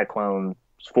tropical cyclone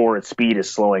forward speed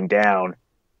is slowing down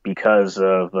because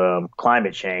of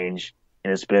climate change,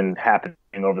 and it's been happening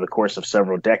over the course of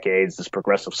several decades, this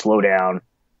progressive slowdown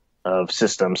of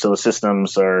systems. So the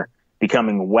systems are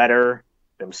becoming wetter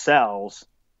themselves,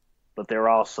 but they're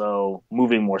also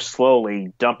moving more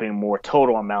slowly, dumping more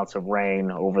total amounts of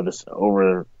rain over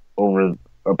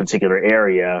a particular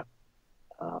area.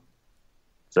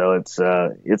 So it's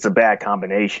a bad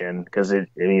combination because it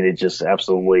just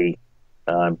absolutely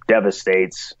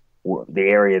devastates the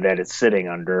area that it's sitting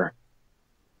under.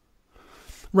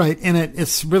 Right. And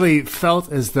it's really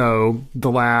felt as though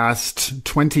the last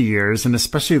 20 years, and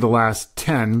especially the last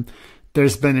 10,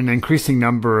 there's been an increasing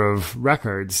number of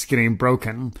records getting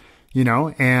broken,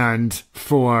 and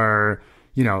for,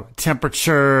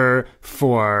 temperature,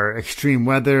 for extreme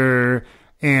weather,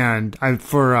 and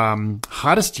for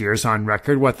hottest years on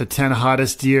record. The 10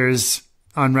 hottest years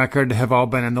on record have all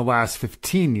been in the last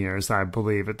 15 years, I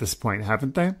believe, at this point,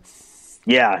 haven't they?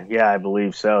 Yeah, I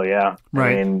believe so. Yeah,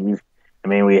 right.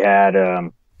 We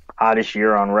had hottest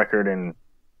year on record in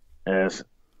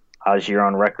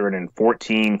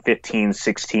 14, 15,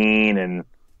 16, and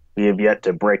we have yet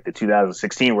to break the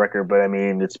 2016 record. But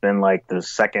it's been like the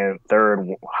second, third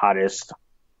hottest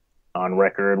on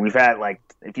record. We've had,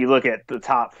 if you look at the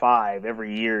top 5,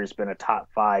 every year has been a top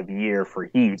 5 year for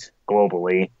heat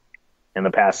globally in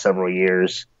the past several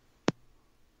years.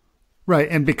 Right,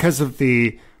 and because of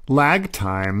the lag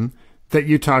time that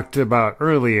you talked about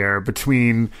earlier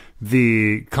between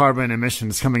the carbon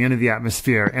emissions coming into the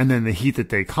atmosphere and then the heat that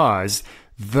they cause,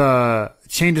 the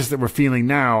changes that we're feeling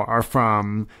now are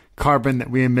from carbon that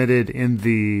we emitted in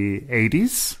the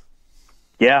 80s?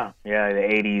 Yeah, the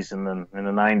 80s and the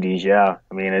 90s. Yeah,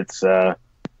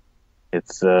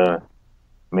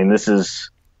 this is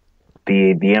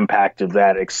the impact of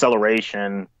that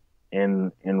acceleration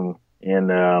in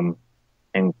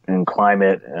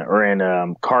climate or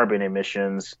in carbon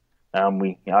emissions.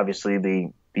 We obviously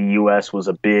the U.S. was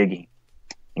a big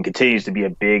and continues to be a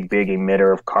big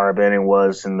emitter of carbon. It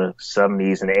was in the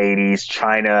 70s and 80s.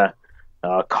 China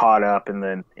caught up in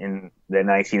the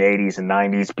 1980s and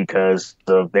 90s because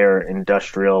of their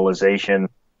industrialization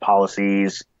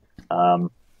policies.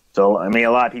 So a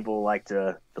lot of people like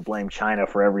to blame China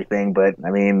for everything, but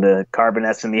the carbon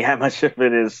that's in the atmosphere of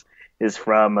it is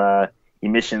from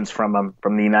emissions from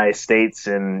the United States,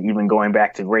 and even going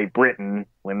back to Great Britain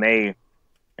when they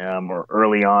or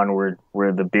early on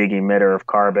were the big emitter of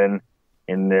carbon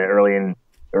in the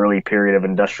early period of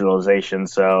industrialization.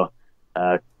 So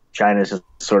China's just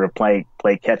sort of play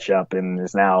catch up and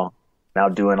is now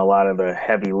doing a lot of the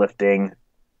heavy lifting.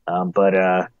 But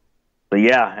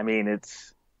yeah,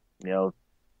 it's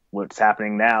what's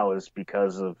happening now is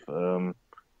because of the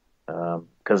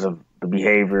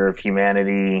behavior of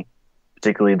humanity,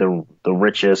 particularly the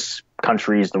richest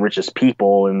countries, the richest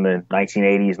people in the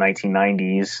 1980s,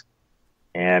 1990s,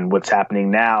 and what's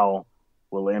happening now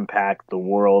will impact the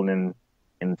world in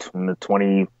the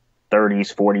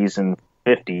 30s, 40s, and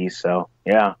 50s. So,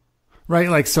 yeah. Right.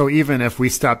 Like, so even if we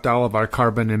stopped all of our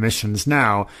carbon emissions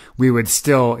now, it would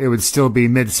still be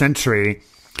mid-century.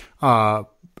 There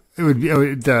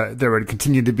would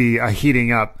continue to be a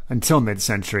heating up until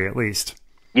mid-century at least.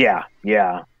 Yeah.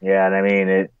 And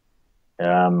I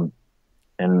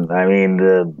mean,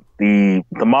 the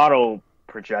model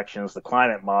projections, the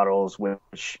climate models,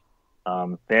 which,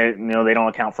 they don't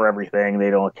account for everything.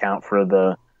 They don't account for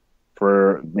the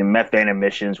methane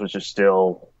emissions, which is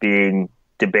still being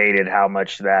debated how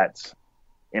much that's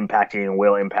impacting and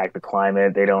will impact the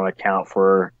climate. They don't account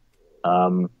for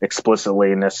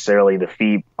explicitly necessarily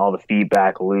all the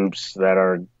feedback loops that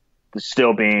are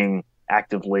still being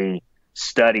actively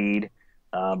studied.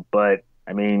 But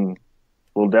I mean,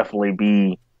 will definitely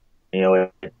be,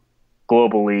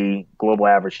 global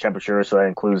average temperature. So that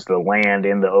includes the land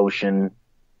and the ocean,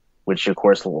 which of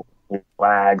course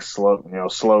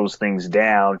slows things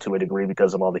down to a degree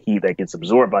because of all the heat that gets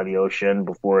absorbed by the ocean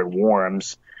before it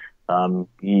warms.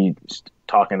 He's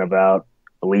talking about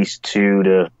at least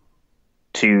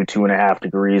 2.5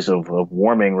 degrees of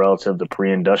warming relative to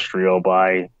pre-industrial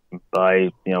by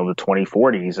the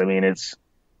 2040s.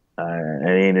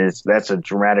 That's a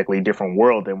dramatically different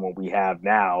world than what we have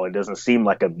now. It doesn't seem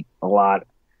like a lot,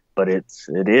 but it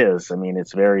is. I mean,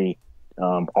 it's very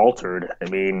altered. I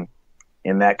mean,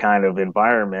 in that kind of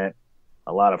environment,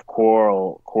 a lot of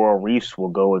coral reefs will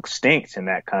go extinct in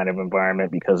that kind of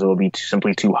environment because it will be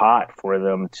simply too hot for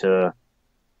them to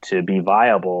be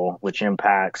viable, which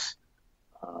impacts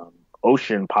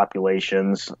ocean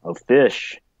populations of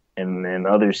fish and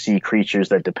other sea creatures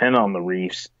that depend on the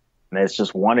reefs. And that's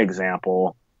just one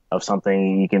example of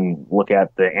something. You can look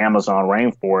at the Amazon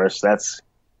rainforest.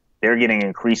 They're getting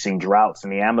increasing droughts in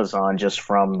the Amazon just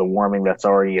from the warming that's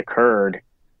already occurred.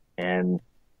 And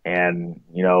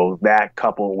that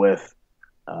coupled with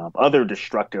other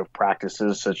destructive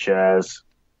practices such as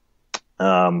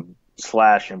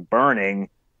slash and burning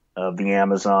of the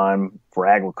Amazon for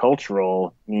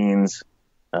agricultural needs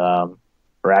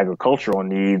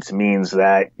means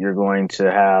that you're going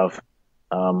to have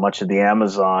much of the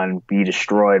Amazon be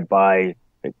destroyed by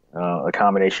a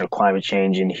combination of climate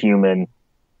change and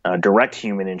direct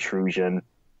human intrusion,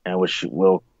 which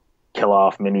will kill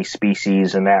off many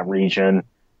species in that region,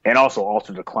 and also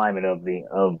alter the climate of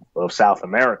South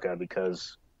America,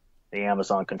 because the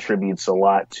Amazon contributes a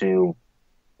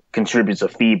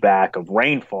feedback of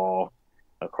rainfall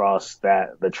across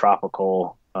the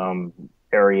tropical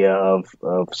area of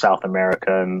South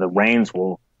America, and the rains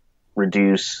will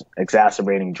reduce,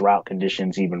 exacerbating drought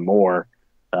conditions even more.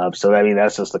 So I mean,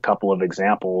 that's just a couple of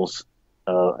examples.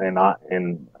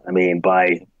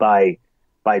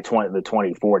 By the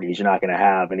 2040s, you're not going to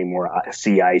have any more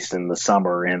sea ice in the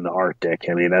summer in the Arctic.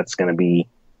 I mean, that's going to be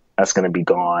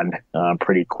gone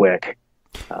pretty quick.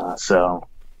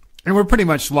 And we're pretty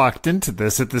much locked into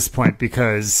this at this point,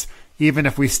 because even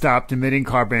if we stopped emitting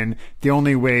carbon, the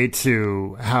only way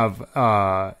to have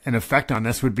an effect on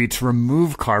this would be to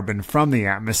remove carbon from the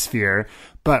atmosphere.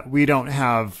 But we don't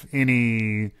have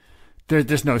any.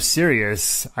 There's no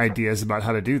serious ideas about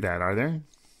how to do that, are there?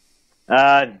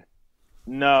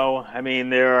 No. I mean,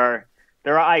 there are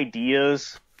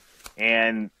ideas,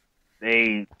 and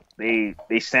they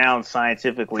sound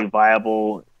scientifically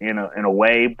viable in a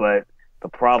way, but the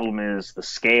problem is the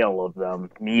scale of them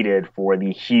needed for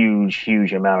the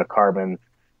huge amount of carbon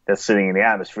that's sitting in the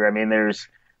atmosphere. I mean, there's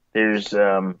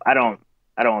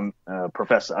I don't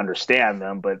profess to understand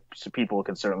them, but people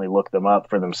can certainly look them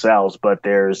up for themselves. But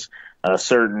there's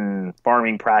certain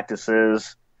farming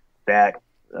practices that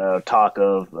talk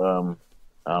of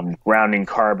grounding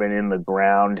carbon in the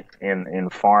ground in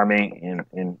farming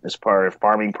in as part of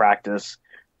farming practice.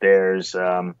 There's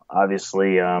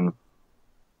obviously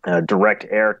direct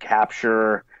air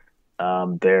capture.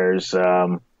 There's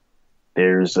other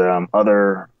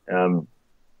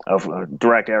of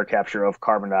direct air capture of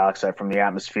carbon dioxide from the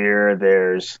atmosphere.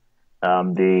 There's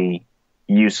the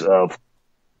use of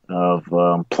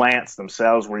plants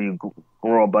themselves, where you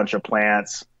grow a bunch of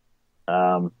plants.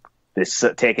 They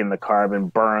take in the carbon,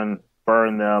 burn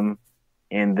them,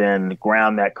 and then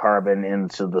ground that carbon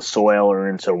into the soil or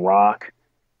into rock.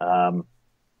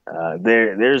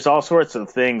 There's all sorts of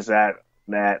things that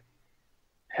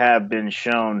have been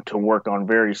shown to work on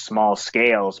very small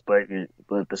scales, but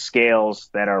the scales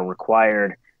that are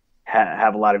required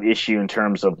have a lot of issue in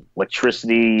terms of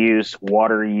electricity use,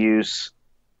 water use,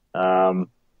 land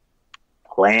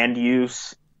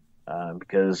use,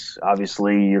 because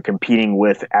obviously you're competing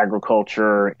with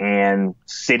agriculture and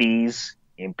cities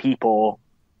and people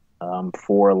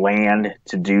for land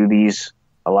to do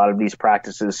a lot of these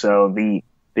practices. So the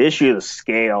the issue of the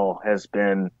scale has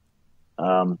been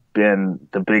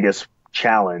the biggest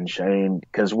challenge. I mean,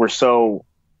 because we're so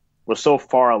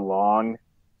far along.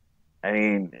 I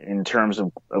mean, in terms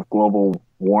of global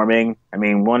warming. I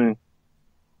mean,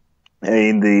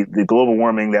 the global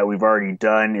warming that we've already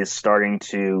done is starting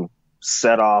to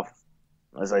set off,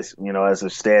 as I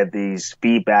said, these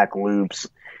feedback loops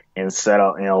and set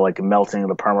off, like melting of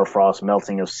the permafrost,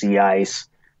 melting of sea ice.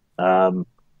 I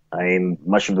mean,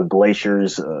 much of the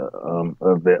glaciers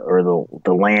the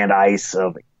land ice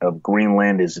of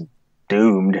Greenland is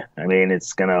doomed. I mean,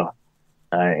 it's gonna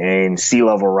and sea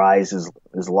level rise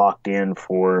is locked in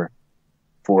for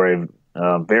a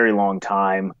very long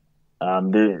time.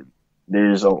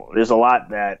 There's a lot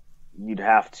that you'd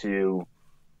have to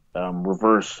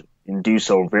reverse and do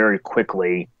so very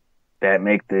quickly that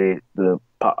make the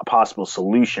possible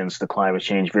solutions to climate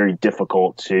change very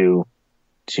difficult to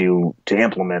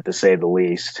implement, to say the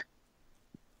least.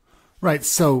 Right.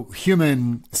 So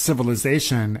human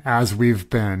civilization, as we've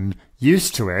been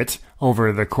used to it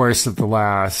over the course of the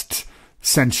last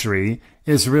century,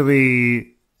 is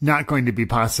really not going to be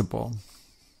possible.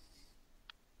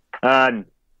 I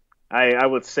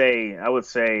would say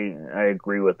I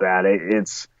agree with that.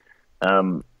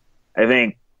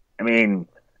 I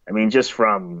mean, just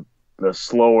from the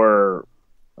slower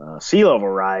sea level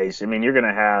rise, I mean, you're going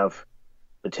to have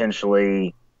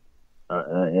potentially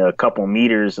a couple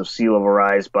meters of sea level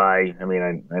rise by. I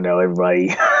mean, I know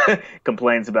everybody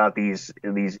complains about these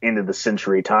end of the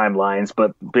century timelines,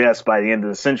 but yes, by the end of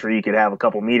the century, you could have a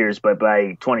couple meters, but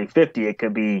by 2050, it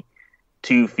could be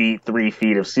 2 feet, 3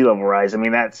 feet of sea level rise. I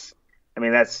mean, that's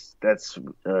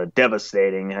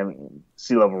devastating. I mean,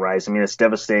 sea level rise. I mean, it's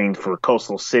devastating for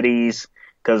coastal cities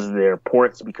because their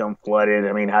ports become flooded.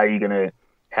 I mean, how are you going to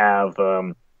have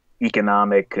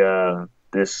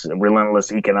this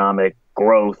relentless economic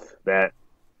growth that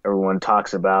everyone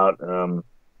talks about,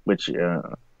 which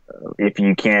if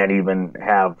you can't even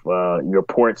have your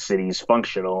port cities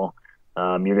functional,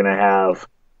 you're going to have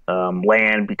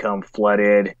land become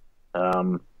flooded.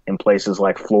 In places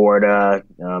like Florida,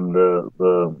 you're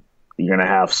going to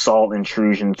have salt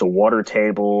intrusion to water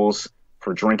tables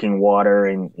for drinking water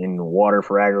and water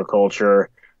for agriculture.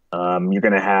 You're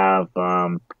going to have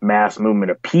mass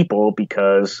movement of people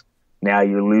because now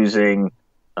you're losing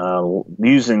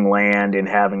land and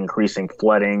having increasing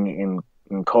flooding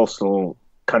in coastal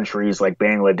countries like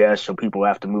Bangladesh. So people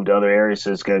have to move to other areas.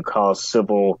 So it's going to cause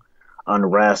civil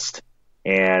unrest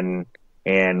and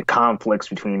conflicts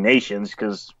between nations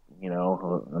because,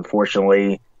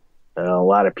 unfortunately, a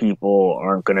lot of people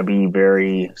aren't going to be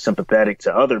very sympathetic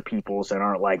to other peoples that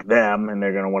aren't like them, and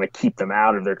they're going to want to keep them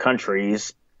out of their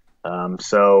countries.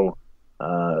 That's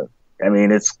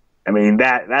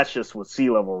just with sea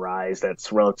level rise.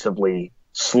 That's relatively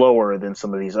slower than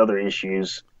some of these other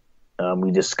issues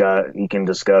you can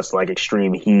discuss, like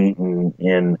extreme heat and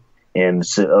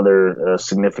other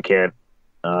significant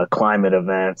climate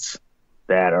events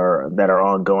that are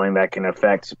ongoing that can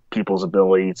affect people's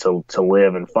ability to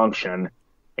live and function,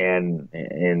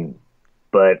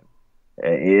 but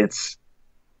it's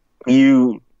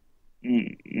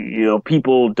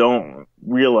people don't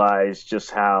realize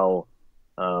just how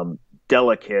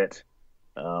delicate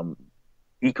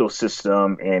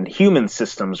ecosystem and human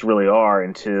systems really are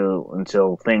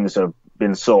until things have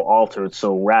been so altered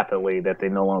so rapidly that they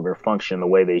no longer function the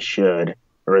way they should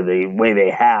or the way they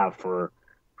have for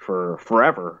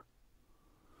forever.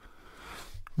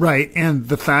 Right. And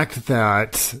the fact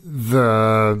that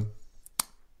the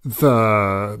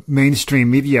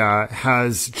mainstream media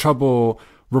has trouble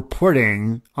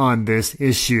reporting on this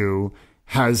issue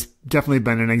has definitely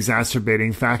been an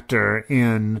exacerbating factor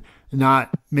in not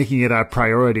making it a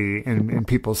priority in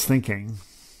people's thinking.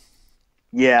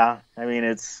 Yeah. I mean,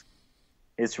 it's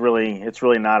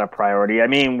really not a priority. I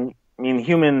mean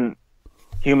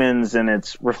humans, and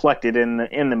it's reflected in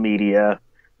the media,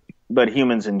 but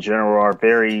humans in general are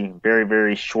very, very,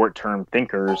 very short-term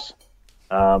thinkers.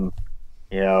 So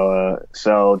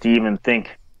do you even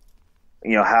think,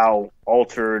 how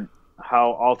altered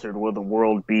will the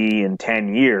world be in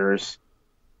 10 years,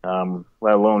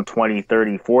 let alone 20,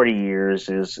 30, 40 years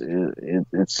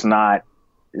it's not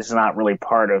really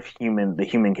part of the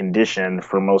human condition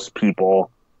for most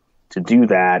people to do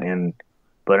that.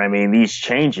 But I mean, these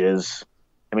changes,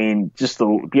 I mean, just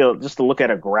to look at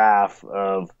a graph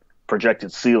of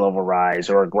projected sea level rise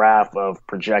or a graph of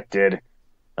projected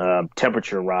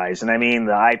temperature rise, and I mean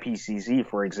the IPCC,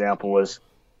 for example, is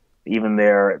even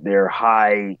their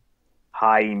high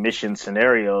emission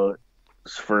scenarios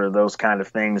for those kind of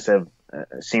things have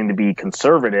seem to be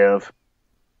conservative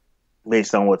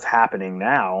based on what's happening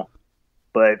now.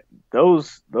 but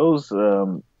those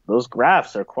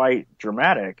graphs are quite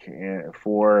dramatic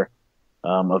for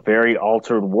a very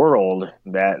altered world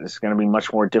that is going to be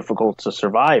much more difficult to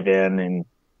survive in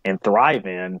and thrive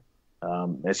in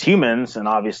as humans, and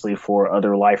obviously for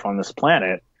other life on this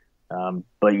planet.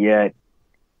 But yet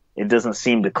it doesn't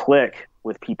seem to click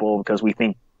with people because we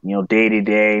think, day to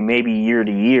day, maybe year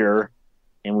to year,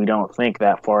 and we don't think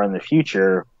that far in the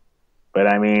future. But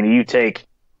I mean,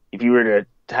 if you were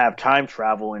to have time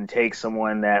travel and take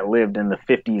someone that lived in the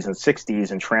 50s and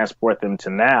 60s and transport them to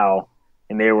now,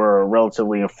 and they were a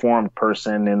relatively informed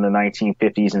person in the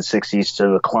 1950s and 60s to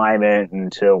the climate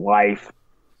and to life,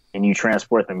 and you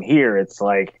transport them here, it's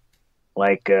like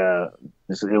it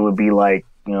would be like,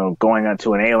 going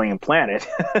onto an alien planet.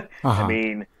 Uh-huh.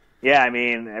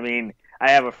 I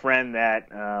have a friend that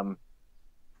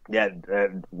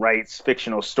writes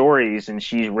fictional stories, and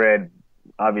she's read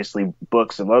obviously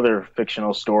books of other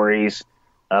fictional stories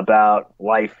about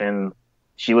life, and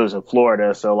she lives in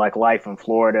Florida, so like life in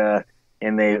Florida,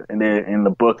 and in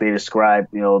the book they describe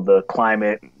the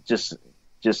climate just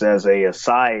as an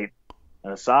aside,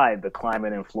 the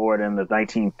climate in Florida in the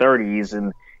 1930s,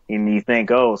 and you think,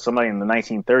 oh, somebody in the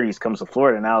 1930s comes to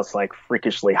Florida, now it's like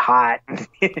freakishly hot and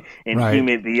right.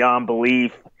 humid beyond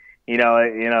belief.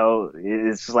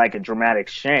 It's like a dramatic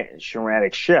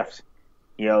shift.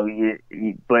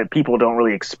 But people don't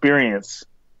really experience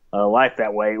life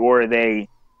that way, or they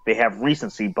have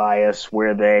recency bias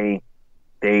where they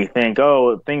think,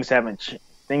 oh, things haven't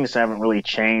really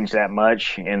changed that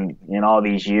much in all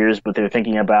these years, but they're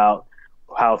thinking about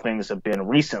how things have been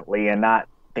recently and not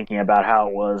thinking about how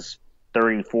it was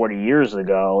 30, 40 years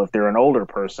ago if they're an older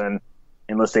person,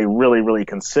 unless they really, really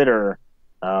consider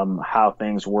how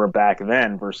things were back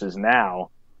then versus now.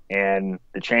 And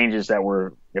the changes that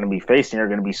we're going to be facing are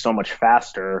going to be so much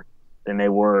faster than they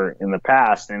were in the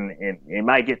past. And it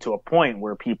might get to a point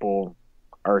where people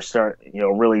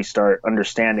really start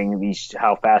understanding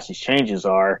how fast these changes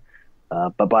are.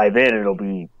 But by then it'll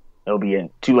be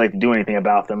too late to do anything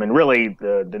about them. And really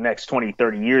the next 20,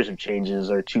 30 years of changes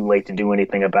are too late to do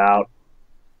anything about.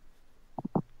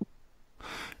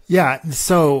 Yeah.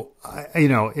 So,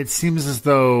 it seems as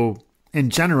though in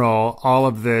general, all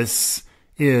of this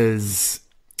is,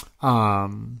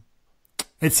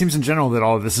 it seems in general that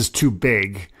all of this is too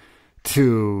big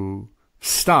to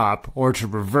stop or to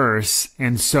reverse.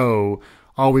 And so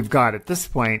all we've got at this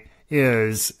point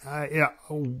is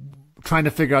trying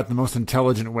to figure out the most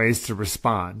intelligent ways to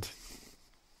respond.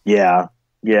 Yeah.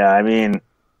 I mean,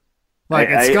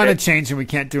 it's going to change and we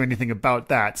can't do anything about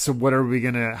that. So how are we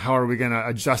going to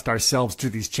adjust ourselves to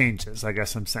these changes? I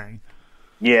guess I'm saying.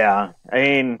 Yeah. I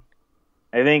mean,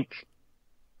 I think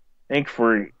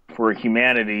for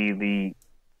humanity,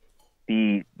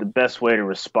 the best way to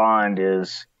respond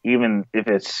is, even if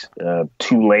it's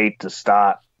too late to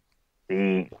stop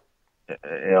at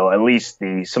least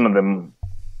some of the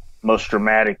most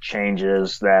dramatic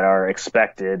changes that are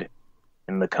expected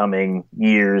in the coming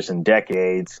years and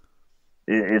decades,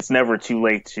 it's never too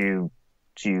late to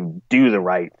do the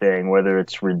right thing, whether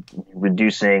it's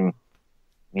reducing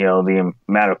the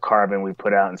amount of carbon we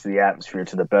put out into the atmosphere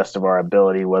to the best of our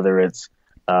ability, whether it's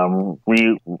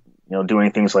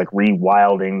doing things like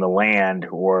rewilding the land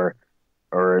or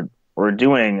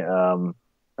doing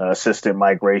assisted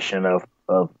migration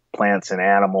of plants and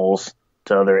animals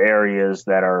to other areas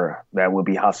that would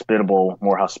be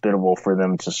more hospitable for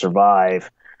them to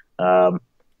survive.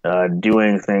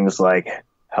 Doing things like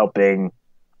helping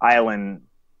island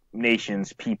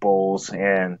nations, peoples,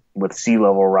 and with sea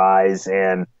level rise,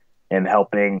 and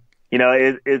helping,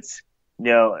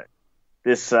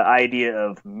 this idea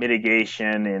of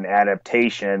mitigation and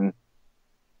adaptation.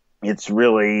 It's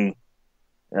really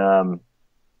the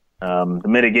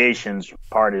mitigations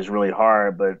part is really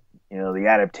hard, but the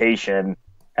adaptation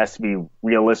has to be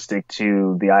realistic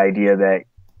to the idea that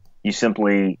you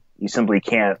simply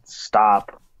can't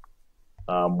stop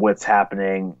what's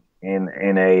happening in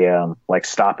a like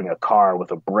stopping a car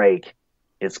with a brake.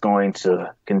 It's going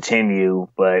to continue,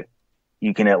 but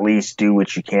you can at least do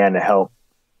what you can to help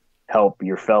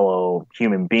your fellow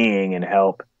human being and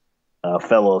help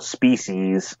fellow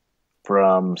species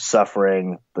from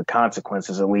suffering the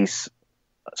consequences, at least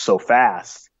so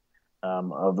fast,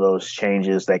 of those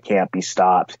changes that can't be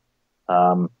stopped.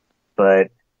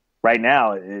 But right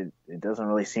now, it doesn't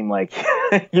really seem like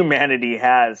humanity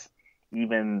has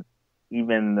even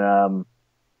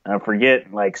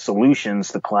forget like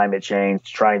solutions to climate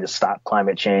change, trying to stop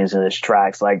climate change in its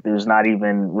tracks. Like there's not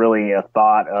even really a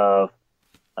thought of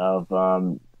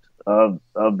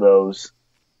those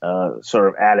sort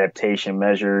of adaptation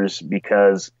measures,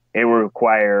 because it would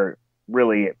require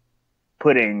really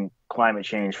putting climate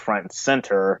change front and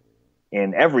center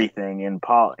in everything, in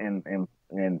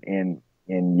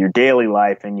your daily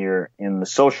life, in the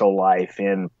social life,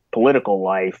 in political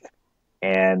life.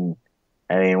 And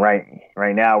I mean,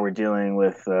 right now we're dealing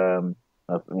with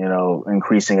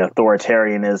increasing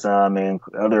authoritarianism and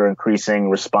other increasing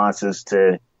responses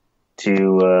to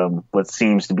what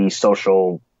seems to be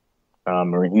social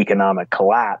or an economic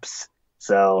collapse.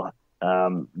 So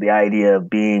the idea of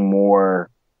being more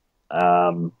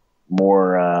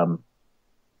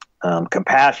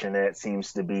compassionate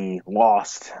seems to be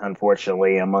lost,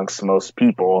 unfortunately, amongst most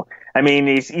people. I mean,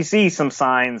 you see some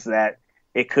signs that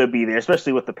it could be there,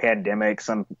 especially with the pandemic.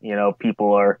 Some,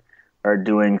 people are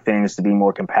doing things to be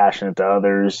more compassionate to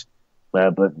others,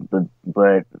 but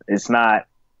it's not.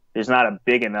 There's not a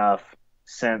big enough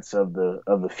sense of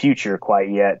the future quite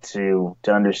yet to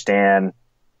understand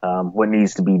what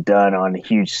needs to be done on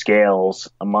huge scales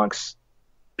amongst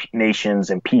nations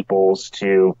and peoples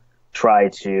to try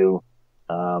to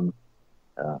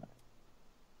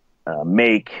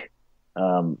make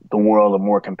the world a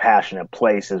more compassionate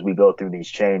place as we go through these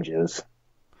changes.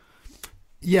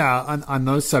 Yeah, on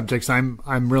those subjects, I'm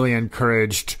really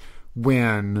encouraged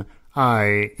when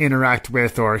I interact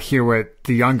with or hear what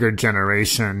the younger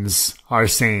generations are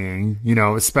saying,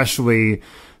 especially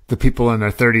the people in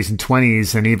their 30s and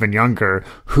 20s and even younger,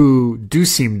 who do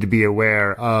seem to be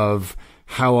aware of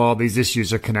how all these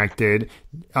issues are connected.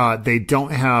 They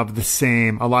don't have the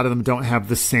same, a lot of them don't have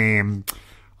the same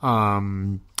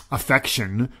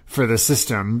affection for the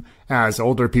system as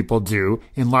older people do,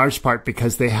 in large part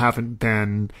because they haven't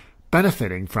been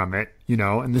benefiting from it,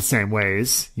 in the same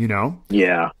ways,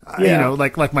 Yeah.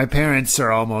 Like my parents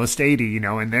are almost 80,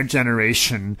 and their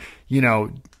generation,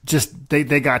 just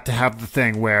they got to have the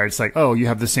thing where it's like, oh, you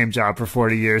have the same job for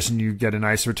 40 years and you get a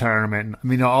nice retirement. I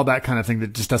mean, all that kind of thing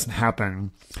that just doesn't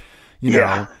happen,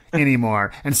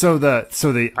 anymore. And so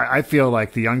I feel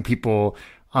like the young people,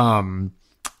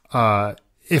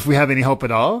 if we have any hope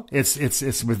at all,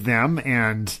 it's with them.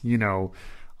 And,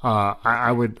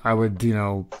 I would,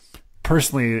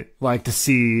 personally like to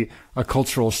see a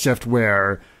cultural shift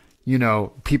where,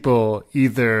 people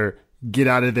either get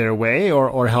out of their way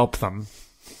or help them.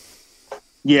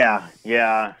 Yeah.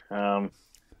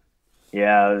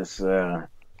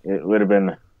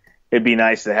 It'd be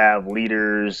nice to have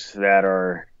leaders that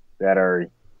are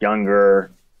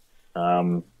younger,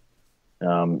 and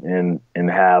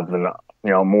have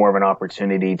more of an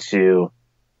opportunity to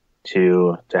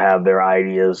have their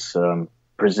ideas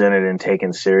presented and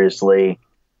taken seriously.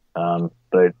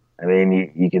 But I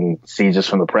mean, you can see just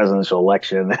from the presidential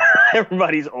election,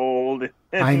 everybody's old.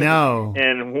 I know.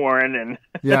 And worn and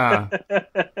yeah.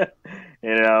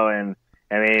 And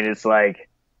I mean, it's like,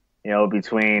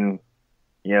 between,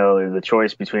 the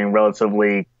choice between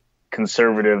relatively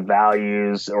conservative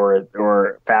values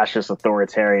or fascist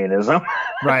authoritarianism.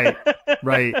 Right.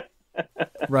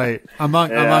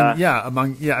 Among.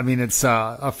 I mean, it's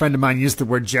a friend of mine used the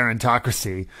word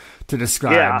gerontocracy to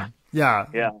describe. Yeah.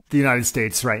 The United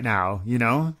States right now.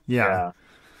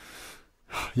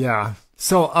 Yeah.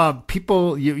 So,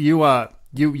 people, you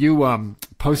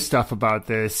post stuff about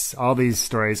this, all these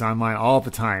stories online all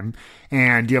the time,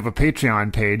 and you have a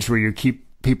Patreon page where you keep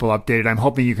people updated. I'm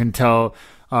hoping you can tell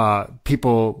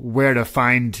people where to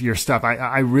find your stuff.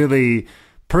 I really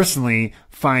personally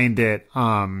find it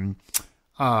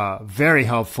very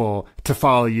helpful to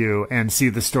follow you and see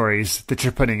the stories that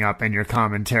you're putting up and your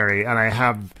commentary. And I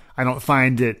don't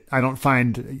find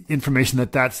information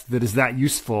that is that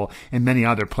useful in many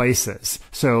other places.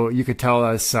 So you could tell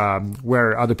us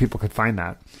where other people could find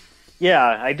that. Yeah,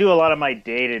 I do a lot of my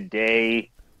day-to-day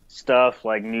stuff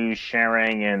like news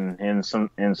sharing and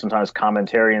sometimes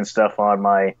commentary and stuff on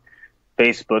my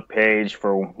Facebook page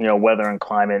for weather and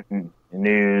climate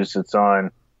news. It's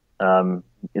on I'm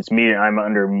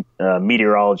under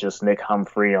meteorologist Nick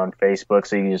Humphrey on Facebook,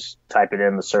 so you just type it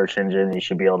in the search engine and you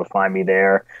should be able to find me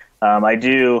there. I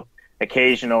do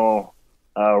occasional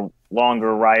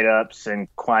longer write-ups and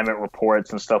climate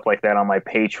reports and stuff like that on my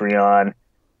Patreon,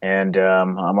 and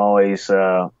I'm always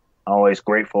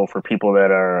grateful for people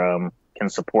that can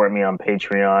support me on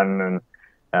Patreon,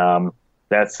 and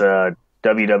that's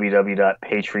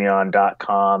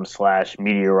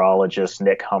www.patreon.com/meteorologist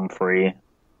Nick Humphrey.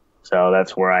 So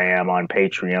that's where I am on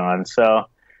Patreon. So,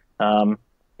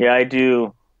 I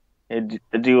do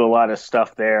a lot of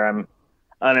stuff there. I'm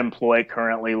unemployed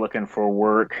currently, looking for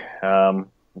work. I've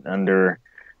never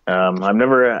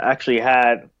actually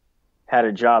had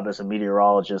a job as a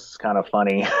meteorologist. It's kind of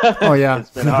funny. Oh yeah,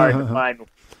 it's been hard to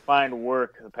find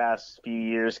work the past few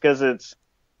years because it's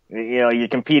you're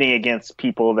competing against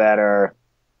people that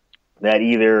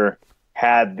either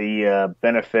had the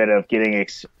benefit of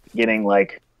getting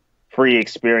like free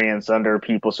experience under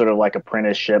people sort of like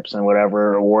apprenticeships and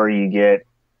whatever, or you get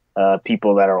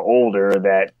people that are older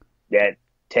that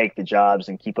take the jobs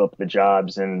and keep up the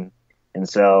jobs, and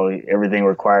so everything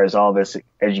requires all this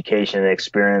education and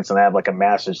experience, and I have like a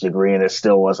master's degree and it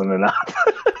still wasn't enough.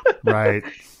 Right.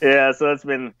 Yeah, so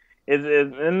and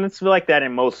it's like that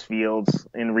in most fields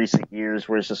in recent years,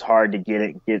 where it's just hard to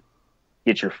get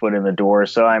your foot in the door.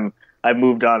 So I've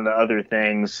moved on to other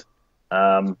things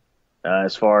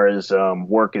as far as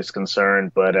work is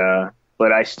concerned, but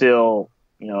I still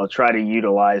try to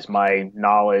utilize my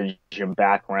knowledge and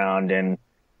background and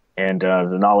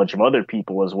the knowledge of other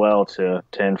people as well to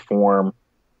inform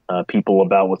people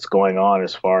about what's going on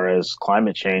as far as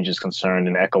climate change is concerned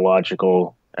and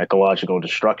ecological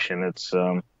destruction. It's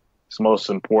the most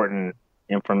important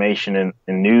information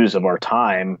and news of our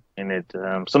time, and it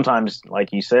sometimes,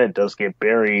 like you said, does get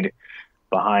buried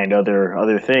behind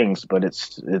other things, but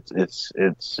it's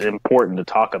important to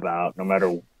talk about no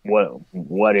matter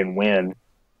what and when.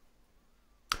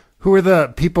 Who are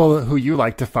the people who you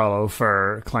like to follow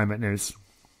for climate news?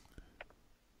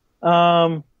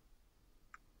 I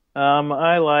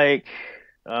like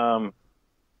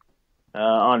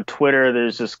on Twitter,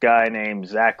 there's this guy named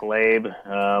Zach Labe,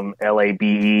 Labe.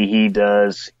 He's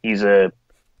a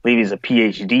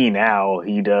PhD now.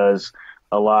 He does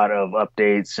a lot of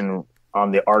updates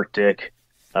on the Arctic,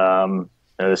 the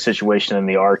situation in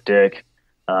the Arctic.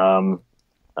 I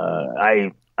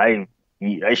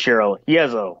share. He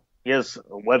has a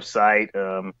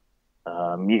website.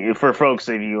 For folks,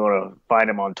 if you want to find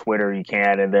him on Twitter, you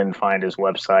can, and then find his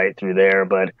website through there.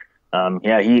 But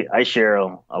I share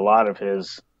a lot of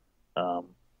his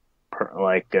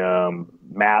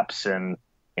maps and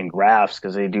graphs,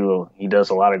 because he does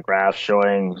a lot of graphs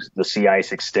showing the sea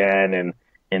ice extent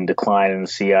and decline in the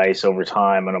sea ice over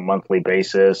time on a monthly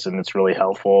basis, and it's really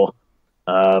helpful.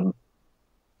 I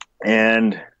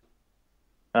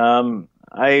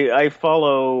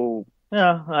follow.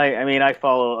 I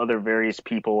follow other various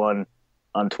people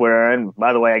on Twitter, and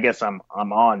by the way, I guess I'm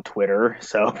on Twitter,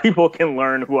 so people can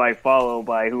learn who I follow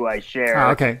by who I share.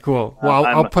 Oh, okay, cool. Well,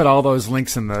 I'll put all those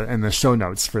links in the show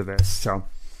notes for this. So.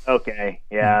 Okay,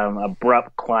 yeah, I'm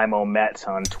Abrupt Climomet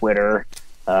on Twitter.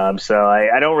 So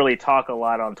I don't really talk a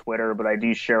lot on Twitter, but I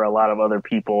do share a lot of other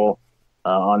people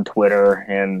on Twitter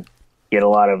and get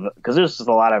because there's just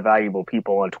a lot of valuable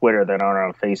people on Twitter that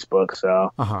aren't on Facebook.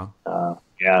 So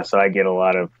so I get a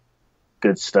lot of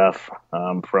good stuff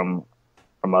from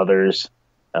others.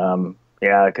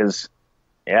 Because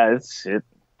this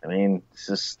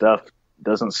stuff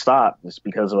doesn't stop just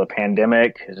because of a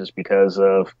pandemic. It's just because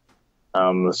of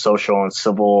the social and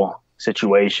civil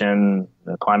situation.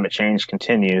 The climate change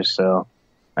continues, so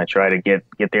I try to get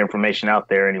the information out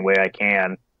there any way I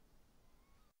can.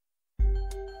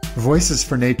 Voices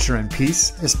for Nature and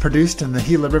Peace is produced in the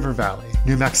Gila River Valley,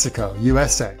 New Mexico,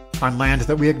 USA, on land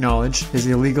that we acknowledge is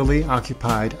illegally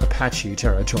occupied Apache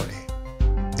territory.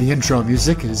 The intro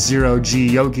music is Zero G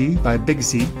Yogi by Big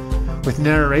Z, with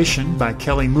narration by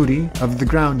Kelly Moody of the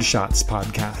Ground Shots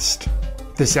podcast.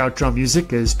 This outro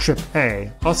music is Trip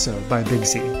A, also by Big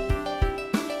Z.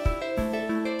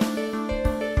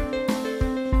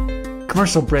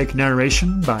 Commercial break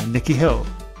narration by Nikki Hill.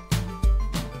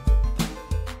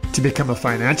 To become a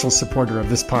financial supporter of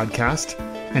this podcast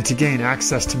and to gain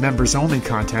access to members-only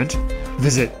content,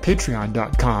 visit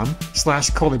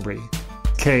patreon.com/Kollibri,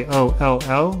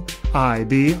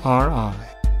 KOLLIBRI.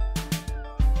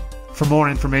 For more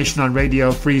information on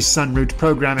Radio Free Sunroot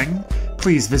programming,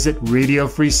 please visit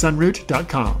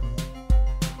radiofreesunroot.com.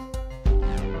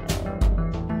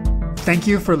 Thank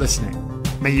you for listening.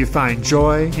 May you find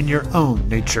joy in your own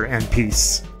nature and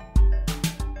peace.